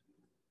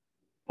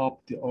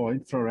or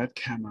infrared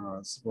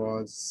cameras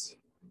was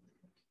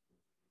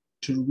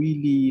to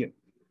really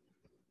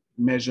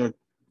measure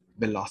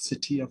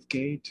velocity of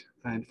gait.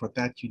 And for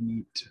that, you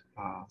need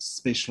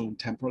spatial and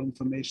temporal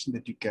information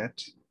that you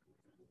get.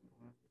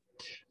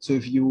 So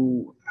if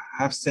you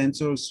have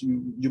sensors,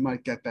 you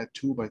might get that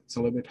too, but it's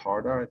a little bit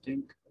harder, I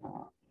think.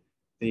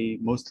 They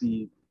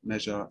mostly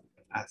measure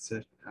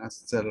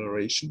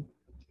acceleration.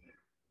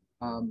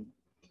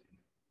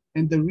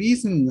 And the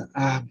reason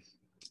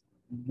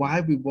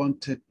why we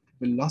wanted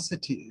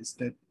velocity is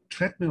that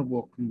treadmill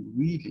walking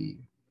really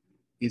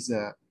is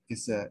a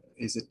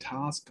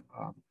task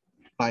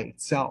by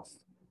itself.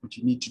 What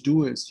you need to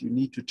do is you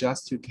need to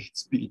adjust your gait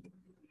speed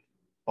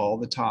all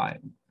the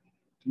time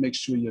to make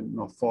sure you're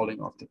not falling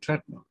off the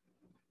treadmill.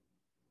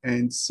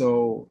 And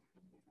so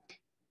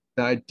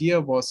the idea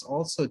was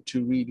also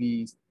to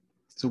really,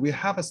 so we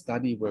have a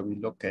study where we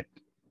look at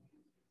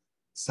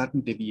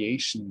sudden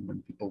deviation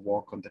when people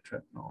walk on the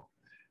treadmill.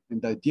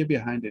 And the idea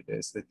behind it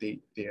is that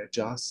they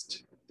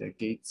adjust their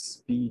gait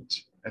speed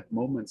at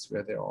moments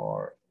where they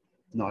are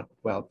not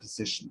well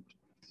positioned.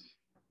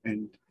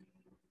 And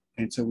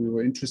so we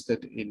were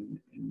interested in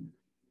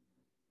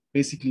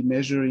basically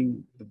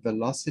measuring the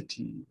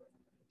velocity,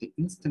 the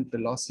instant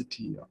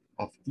velocity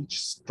of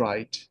each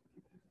stride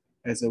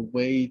as a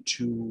way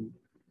to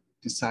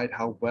decide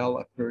how well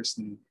a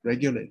person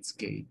regulates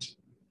gait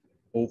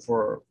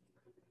over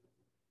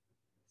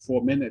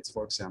 4 minutes,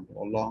 for example,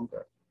 or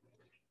longer.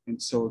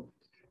 And so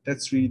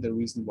that's really the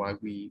reason why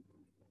we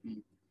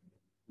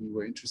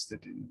were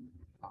interested in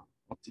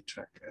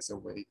OptiTrack as a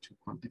way to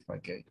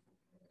quantify gait.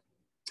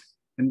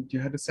 And you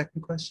had a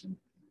second question?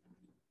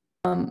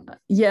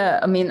 Yeah,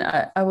 I mean,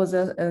 I was,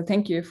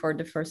 thank you for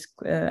the first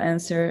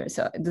answer.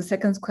 So the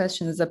second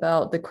question is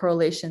about the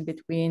correlation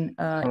between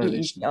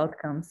EEG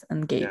outcomes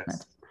and gait.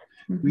 Yes.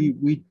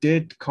 We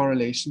did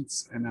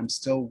correlations, and I'm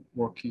still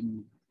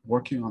working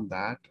on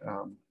that.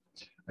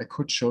 I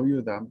could show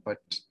you them,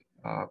 but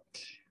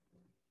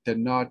they're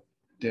not.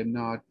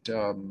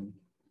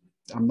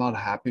 I'm not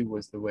happy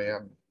with the way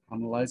I'm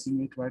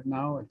analyzing it right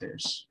now.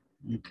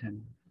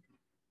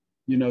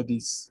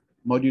 These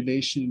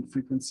modulation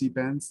frequency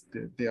bands,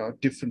 they are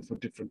different for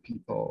different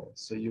people.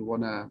 So you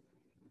want to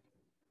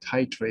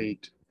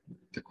titrate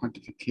the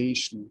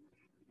quantification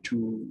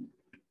to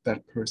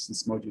that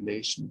person's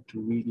modulation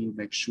to really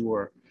make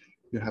sure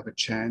you have a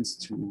chance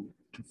to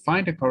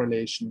find a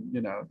correlation,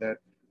 that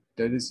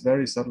is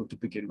very subtle to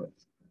begin with.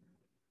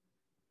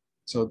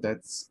 So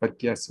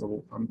but yes,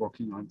 so I'm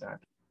working on that.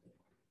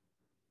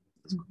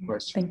 That's a good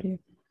question. Thank you.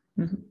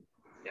 Mm-hmm.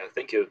 Yeah,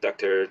 thank you,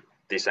 Dr.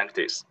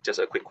 Sanctis. Just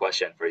a quick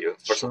question for you.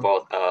 First of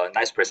all,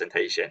 nice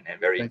presentation and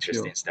very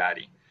interesting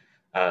study.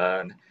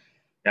 I'm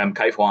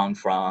Kai Huang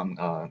from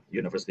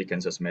University of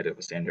Kansas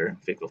Medical Center,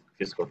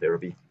 Physical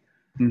Therapy.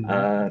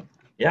 Mm-hmm.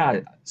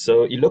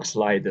 So it looks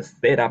like the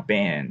theta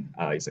band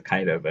is a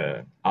kind of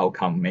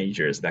outcome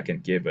measures that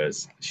can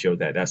show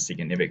that that's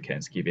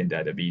significance given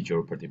that the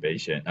visual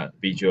perturbation,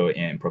 visual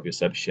and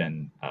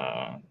proprioception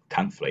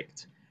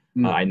conflict.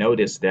 Mm-hmm. I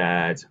noticed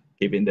that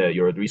given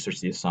your research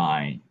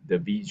design, the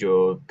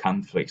visual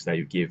conflicts that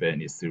you're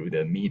given is through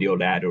the medial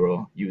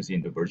lateral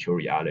using the virtual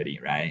reality,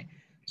 right?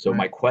 So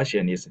my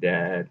question is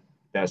that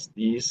does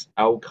this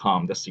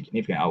outcome, the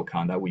significant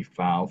outcome that we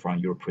found from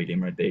your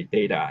preliminary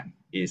data,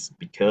 is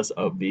because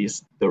of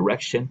this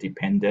direction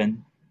dependent?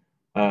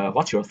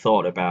 What's your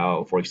thought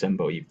about, for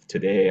example, if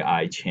today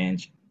I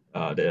change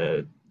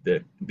the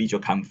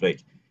visual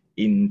conflict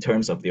in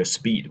terms of their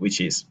speed,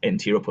 which is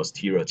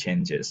anterior-posterior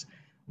changes,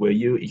 will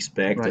you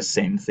expect the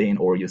same thing,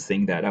 or you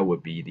think that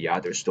would be the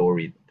other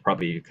story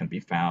probably can be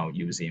found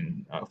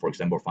using, for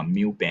example, from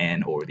mu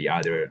band or the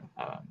other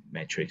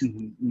metrics?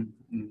 Mm-hmm,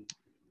 mm-hmm.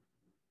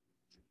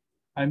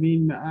 I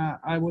mean,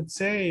 I would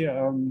say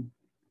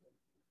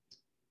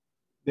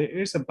there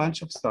is a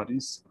bunch of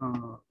studies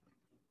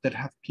that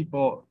have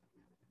people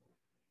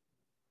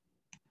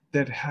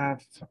that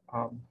have,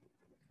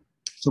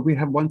 so we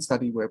have one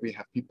study where we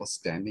have people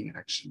standing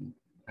actually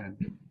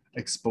and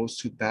exposed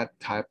to that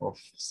type of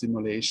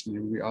simulation.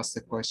 And we asked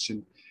the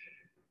question,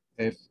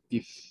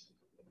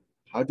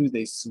 how do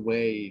they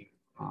sway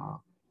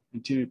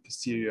anterior,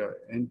 posterior,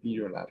 and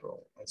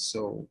lateral?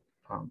 So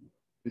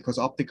because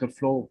optical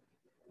flow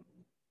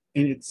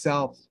in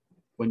itself,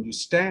 when you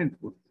stand,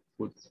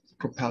 would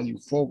propel you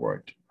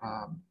forward,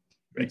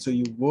 and so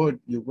you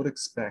would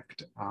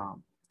expect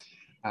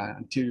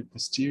anterior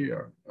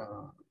posterior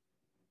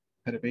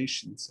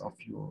perturbations of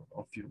your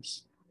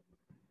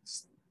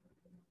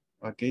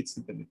gait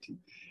stability.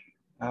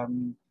 I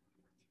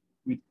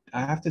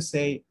have to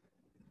say,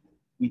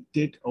 we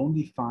did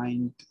only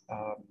find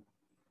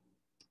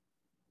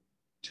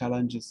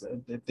challenges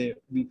that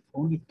we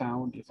only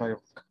found, if I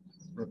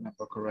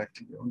remember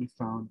correctly, we only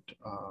found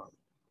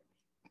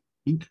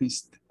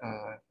increased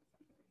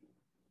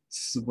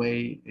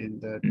sway in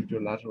the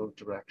lateral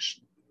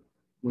direction,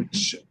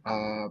 which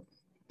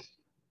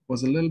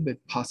was a little bit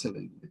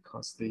puzzling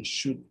because they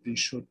should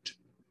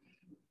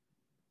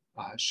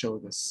show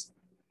this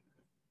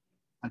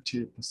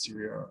anterior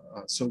posterior.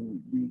 So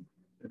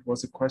it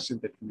was a question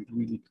that we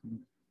really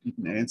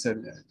didn't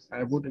answer.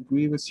 I would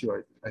agree with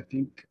you. I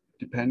think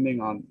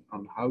depending on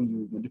how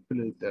you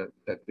manipulate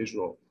that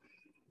visual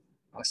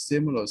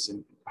stimulus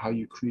and how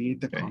you create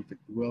the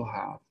conflict will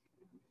have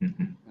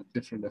a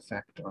different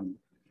effect on,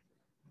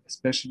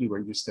 especially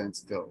when you stand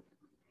still.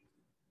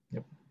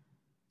 Yep.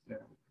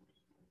 Yeah.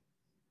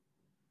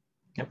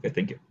 Okay,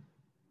 thank you.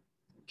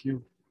 Thank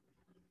you.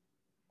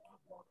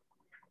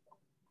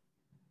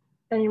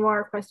 Any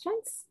more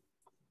questions?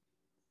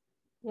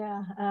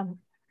 Yeah.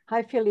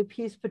 Hi, Philip.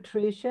 He's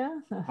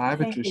Patricia. Hi,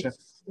 Patricia.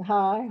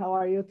 Hi, how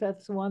are you?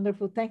 That's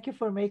wonderful. Thank you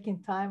for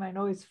making time. I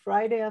know it's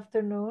Friday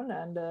afternoon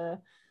and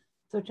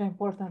such an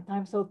important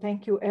time. So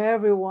thank you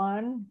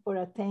everyone for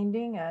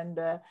attending, and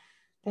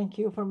thank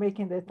you for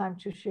making the time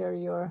to share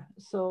your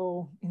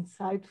so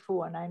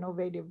insightful and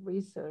innovative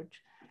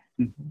research.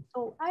 Mm-hmm.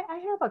 So I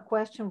have a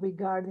question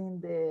regarding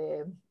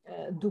the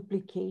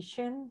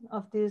duplication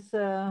of this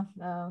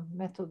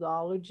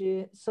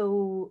methodology.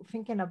 So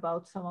thinking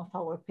about some of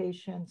our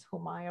patients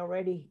whom I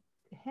already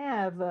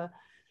have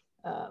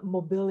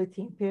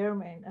mobility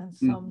impairment and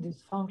some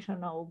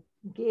dysfunctional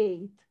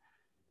gait,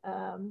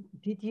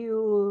 did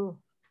you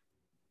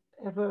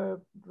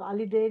ever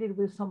validated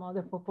with some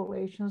other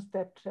populations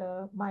that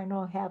might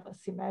not have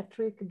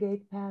asymmetric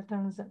gait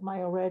patterns that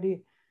might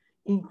already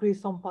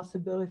increase some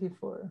possibility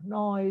for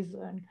noise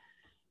and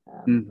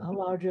a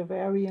larger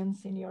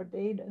variance in your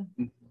data?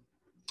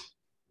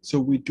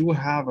 So we do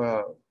have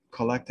a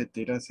collected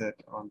data set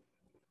on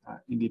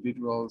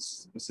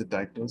individuals with a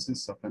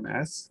diagnosis of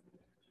MS.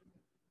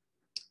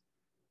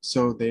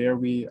 So there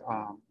we,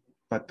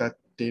 but that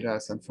data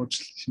is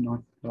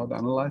unfortunately not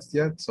analyzed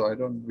yet. So I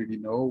don't really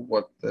know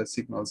what the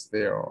signals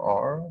there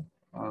are.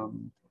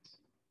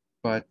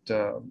 But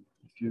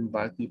if you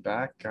invite me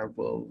back, I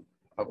will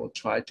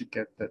try to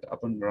get that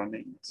up and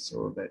running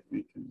so that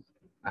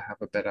I have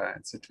a better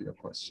answer to your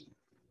question.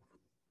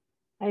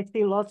 I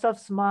see lots of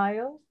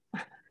smiles.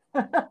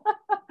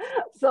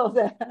 So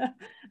that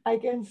I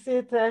can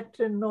see that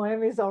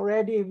Noemi is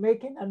already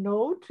making a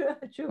note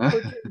to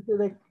put into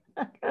the.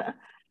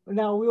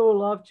 Now we would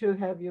love to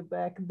have you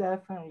back,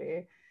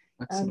 definitely.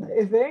 Excellent. And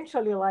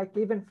eventually, like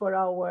even for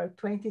our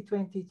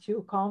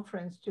 2022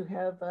 conference, to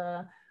have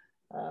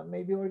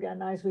maybe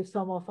organized with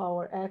some of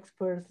our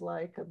experts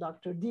like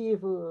Dr.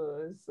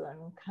 Divus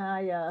and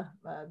Kaya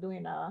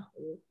doing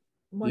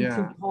one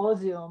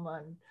symposium,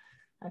 and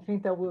I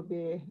think that will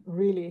be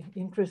really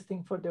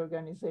interesting for the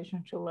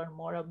organization to learn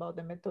more about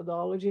the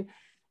methodology.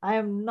 I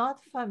am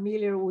not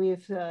familiar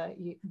with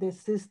the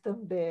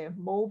system, the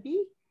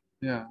MOBI.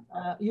 Yeah.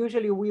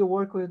 Usually we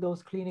work with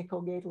those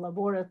clinical gait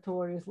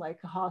laboratories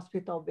like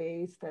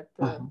hospital-based that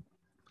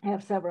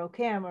have several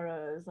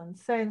cameras and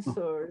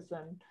sensors.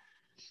 And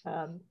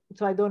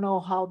so I don't know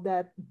how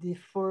that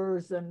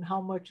differs and how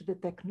much the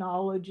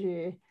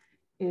technology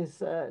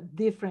is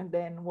different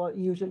than what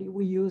usually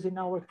we use in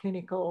our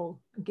clinical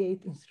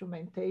gait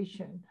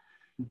instrumentation.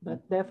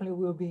 But definitely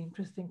will be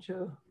interesting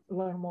to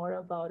learn more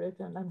about it.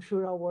 And I'm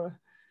sure our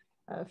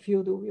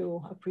field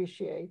will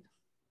appreciate.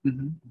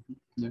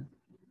 Yeah.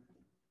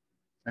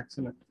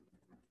 Excellent.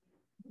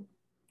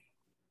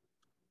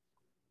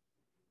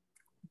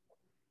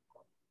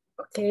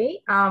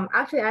 Okay.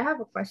 Actually, I have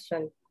a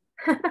question.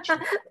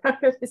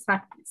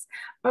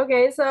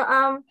 Okay, so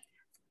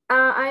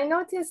I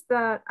noticed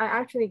that I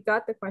actually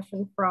got the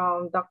question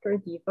from Dr.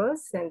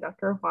 Divos and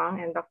Dr. Huang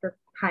and Dr.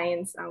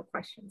 Hines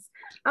questions.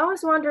 I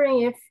was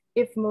wondering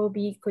if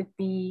MOBI could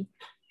be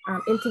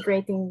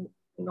integrating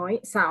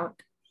noise, sound,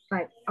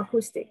 like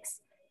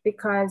acoustics,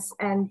 because,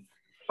 and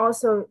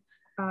also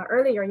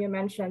earlier you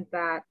mentioned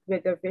that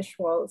with the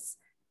visuals,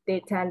 they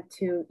tend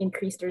to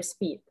increase their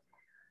speed.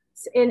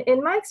 So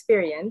in my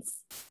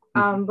experience,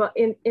 but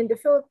in the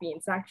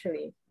Philippines,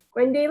 actually,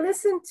 when they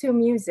listen to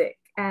music,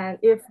 and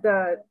if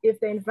the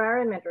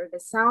environment or the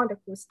sound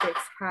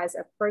acoustics has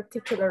a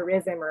particular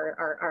rhythm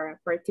or a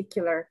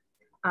particular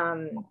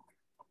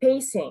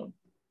pacing,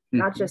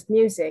 not just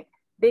music,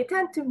 they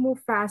tend to move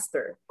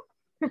faster.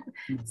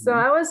 So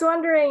I was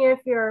wondering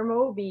if your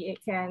MOBI, it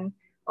can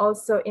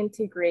also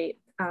integrate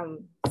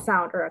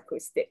sound or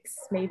acoustics,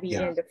 maybe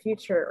in the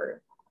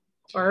future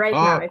or right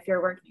now if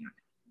you're working on it.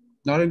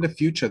 Not in the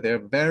future. There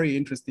are very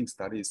interesting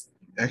studies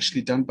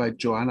actually done by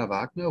Joanna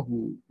Wagner,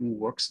 who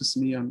works with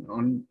me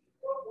on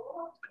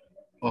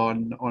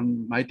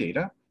my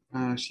data.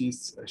 She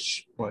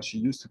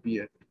used to be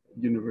at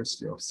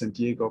University of San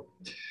Diego,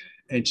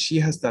 and she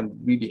has done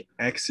really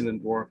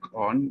excellent work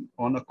on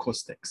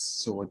acoustics.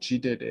 So what she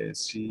did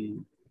is she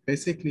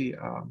basically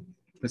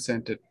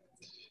presented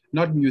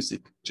not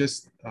music,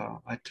 just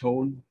a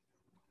tone,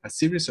 a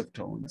series of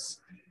tones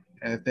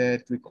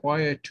that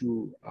require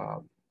to.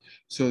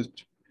 So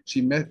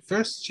she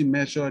first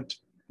measured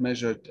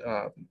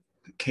the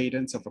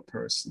cadence of a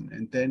person,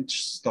 and then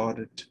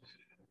started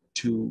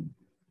to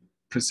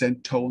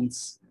present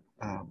tones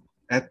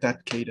at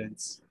that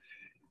cadence,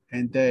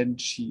 and then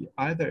she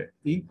either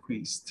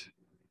increased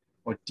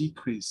or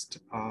decreased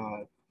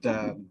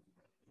the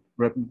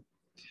rhythm,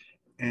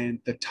 and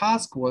the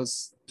task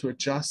was to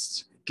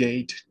adjust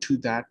gait to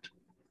that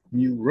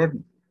new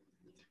rhythm.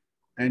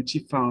 And she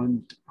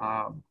found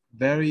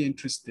very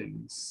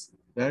interesting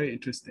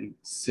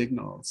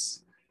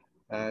signals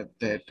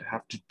that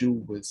have to do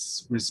with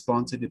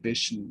response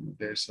inhibition.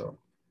 There's a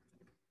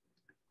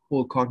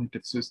whole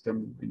cognitive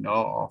system we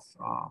know of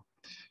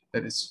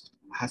that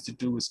has to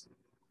do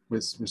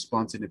with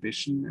response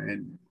inhibition,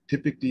 and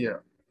typically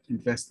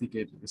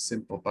investigated with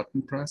simple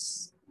button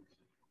press.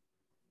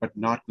 but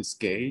not with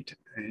Gait.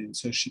 And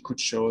so she could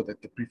show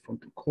that the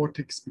prefrontal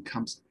cortex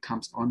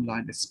comes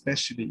online,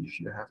 especially if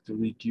you have to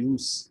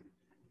reduce.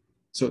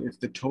 So if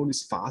the tone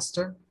is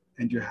faster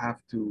and you have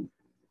to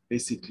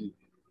basically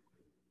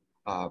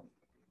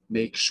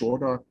make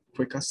shorter,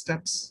 quicker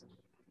steps,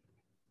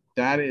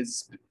 that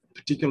is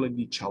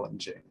particularly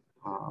challenging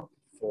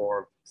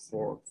for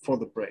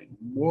the brain,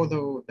 more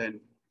though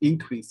than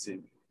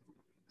increasing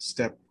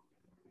step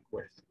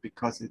width,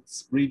 because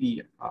it's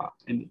really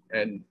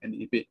an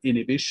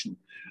inhibition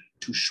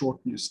to short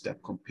new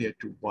step compared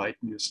to wide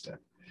new step.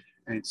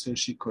 And so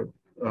she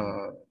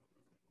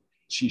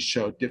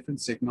showed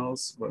different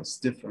signals with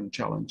different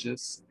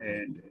challenges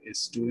and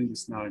is doing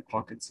this now in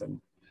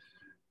Parkinson.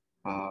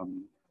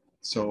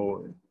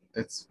 So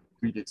that's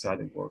really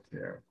exciting work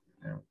there.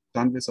 Yeah.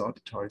 Done with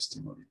auditory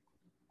stimuli.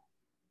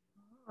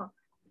 Oh.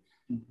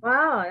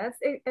 Wow,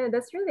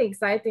 that's really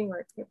exciting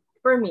work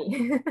for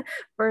me.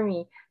 For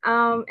me.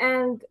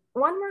 And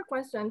one more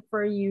question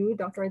for you,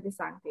 Dr.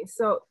 Sanctis.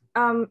 So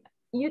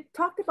you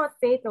talked about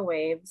theta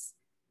waves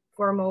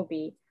for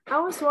MOBI. I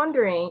was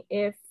wondering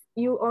if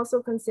you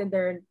also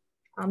considered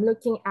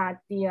looking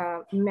at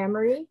the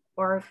memory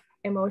or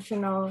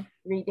emotional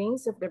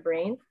readings of the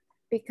brain,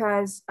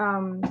 because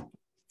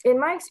in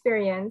my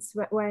experience,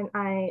 when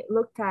I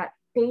looked at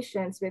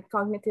patients with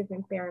cognitive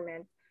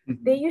impairment,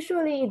 they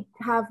usually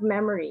have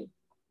memory.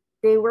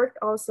 They worked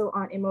also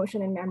on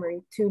emotion and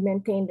memory to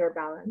maintain their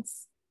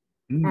balance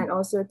and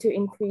also to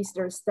increase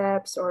their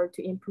steps or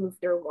to improve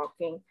their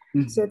walking.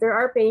 So there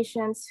are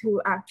patients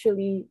who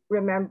actually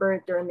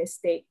remembered their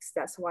mistakes.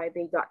 That's why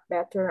they got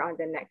better on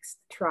the next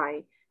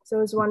try. So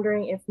I was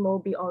wondering if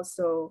MOBI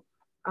also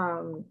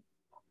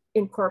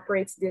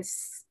incorporates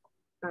this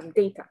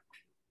data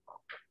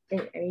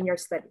in your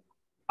study.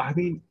 I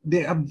mean,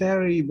 they are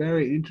very,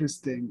 very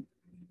interesting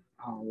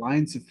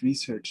lines of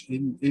research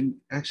in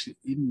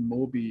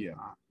MOBI.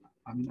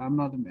 I mean, I'm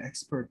not an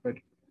expert, but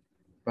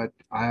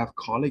I have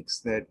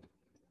colleagues that,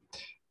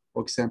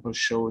 for example,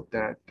 showed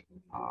that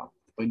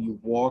when you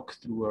walk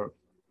through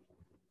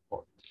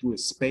a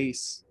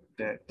space,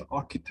 that the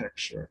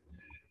architecture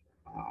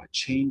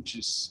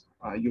changes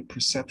your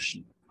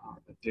perception.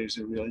 That there's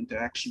a real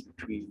interaction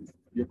between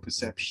your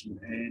perception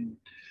and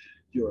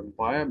your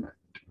environment.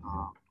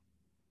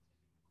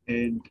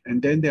 And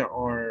then there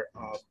are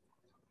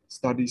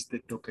studies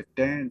that look at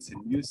dance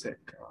and music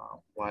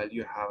while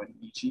you have an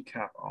EEG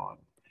cap on,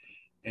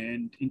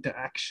 and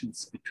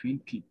interactions between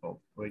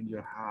people when you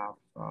have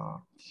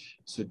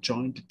so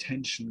joint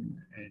attention,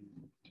 and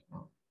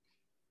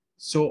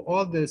so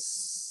all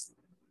this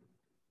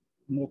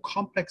more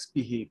complex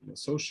behavior,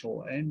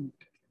 social and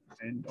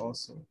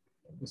also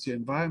with your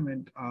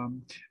environment.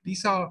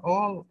 These are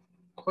all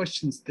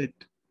questions that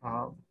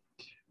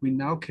we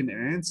now can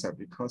answer,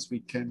 because we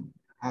can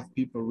have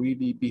people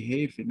really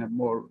behave in a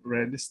more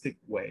realistic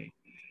way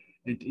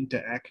and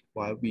interact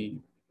while we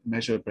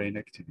measure brain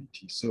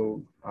activity.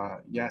 So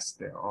yes,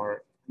 there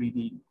are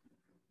really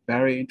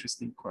very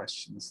interesting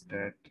questions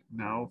that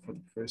now for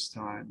the first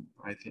time,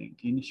 I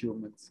think, in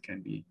humans can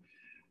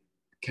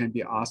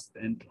be asked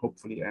and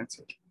hopefully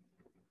answered.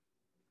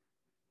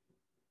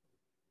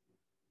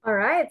 All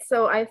right,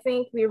 so I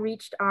think we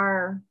reached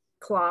our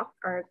clock,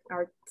 our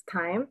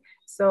time.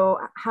 So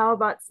how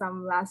about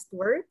some last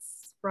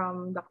words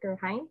from Dr.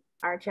 Hein,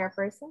 our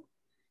chairperson?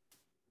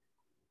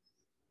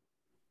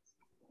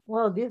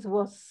 Well, this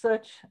was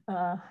such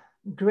a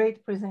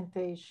great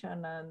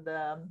presentation, and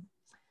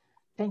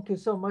thank you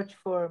so much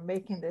for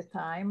making the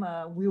time.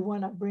 We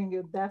want to bring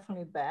you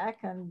definitely back,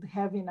 and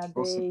having a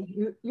day,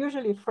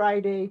 usually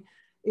Friday,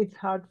 it's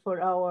hard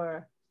for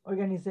our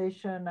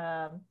organization.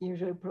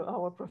 Usually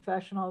our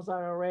professionals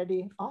are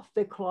already off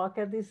the clock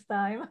at this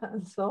time.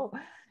 And so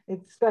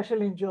it's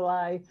especially in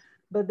July,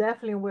 but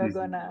definitely we're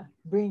gonna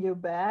bring you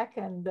back,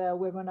 and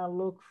we're gonna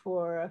look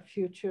for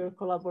future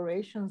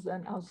collaborations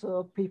and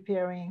also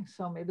preparing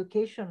some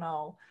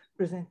educational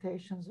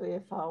presentations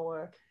with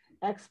our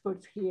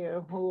experts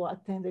here who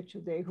attended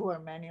today, who are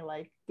many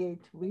like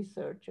Gait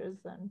researchers.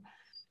 And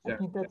I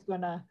think that's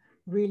gonna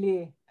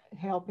really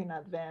help in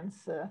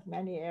advance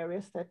many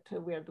areas that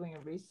we are doing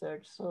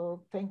research.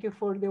 So thank you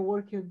for the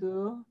work you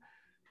do,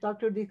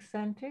 Dr.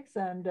 Sanctis,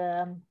 and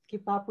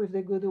keep up with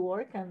the good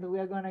work. And we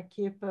are gonna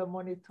keep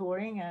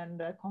monitoring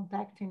and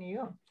contacting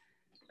you.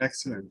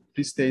 Excellent.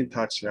 Please stay in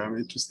touch. I'm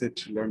interested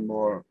to learn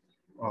more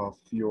of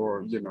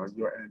your,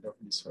 your end of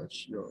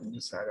research, your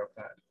side of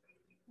that.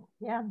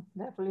 Yeah,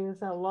 definitely.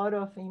 There's a lot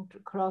of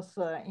cross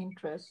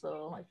interest.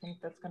 So I think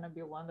that's gonna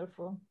be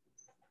wonderful.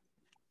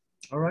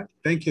 All right.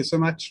 Thank you so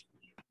much.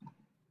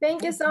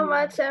 Thank you so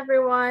much,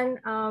 everyone.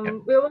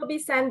 We will be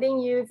sending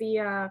you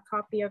the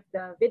copy of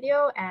the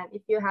video. And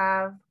if you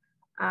have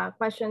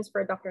questions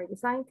for Dr.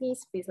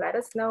 Sanctis, please let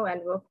us know and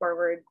we'll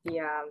forward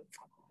the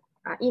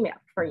email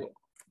for you.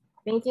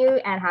 Thank you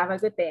and have a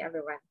good day,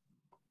 everyone.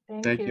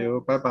 Thank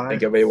you. Bye-bye.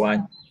 Thank you,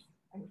 everyone.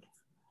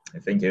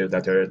 Thank you,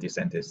 Dr.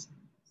 Sanctis.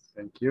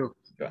 Thank you.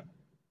 Good.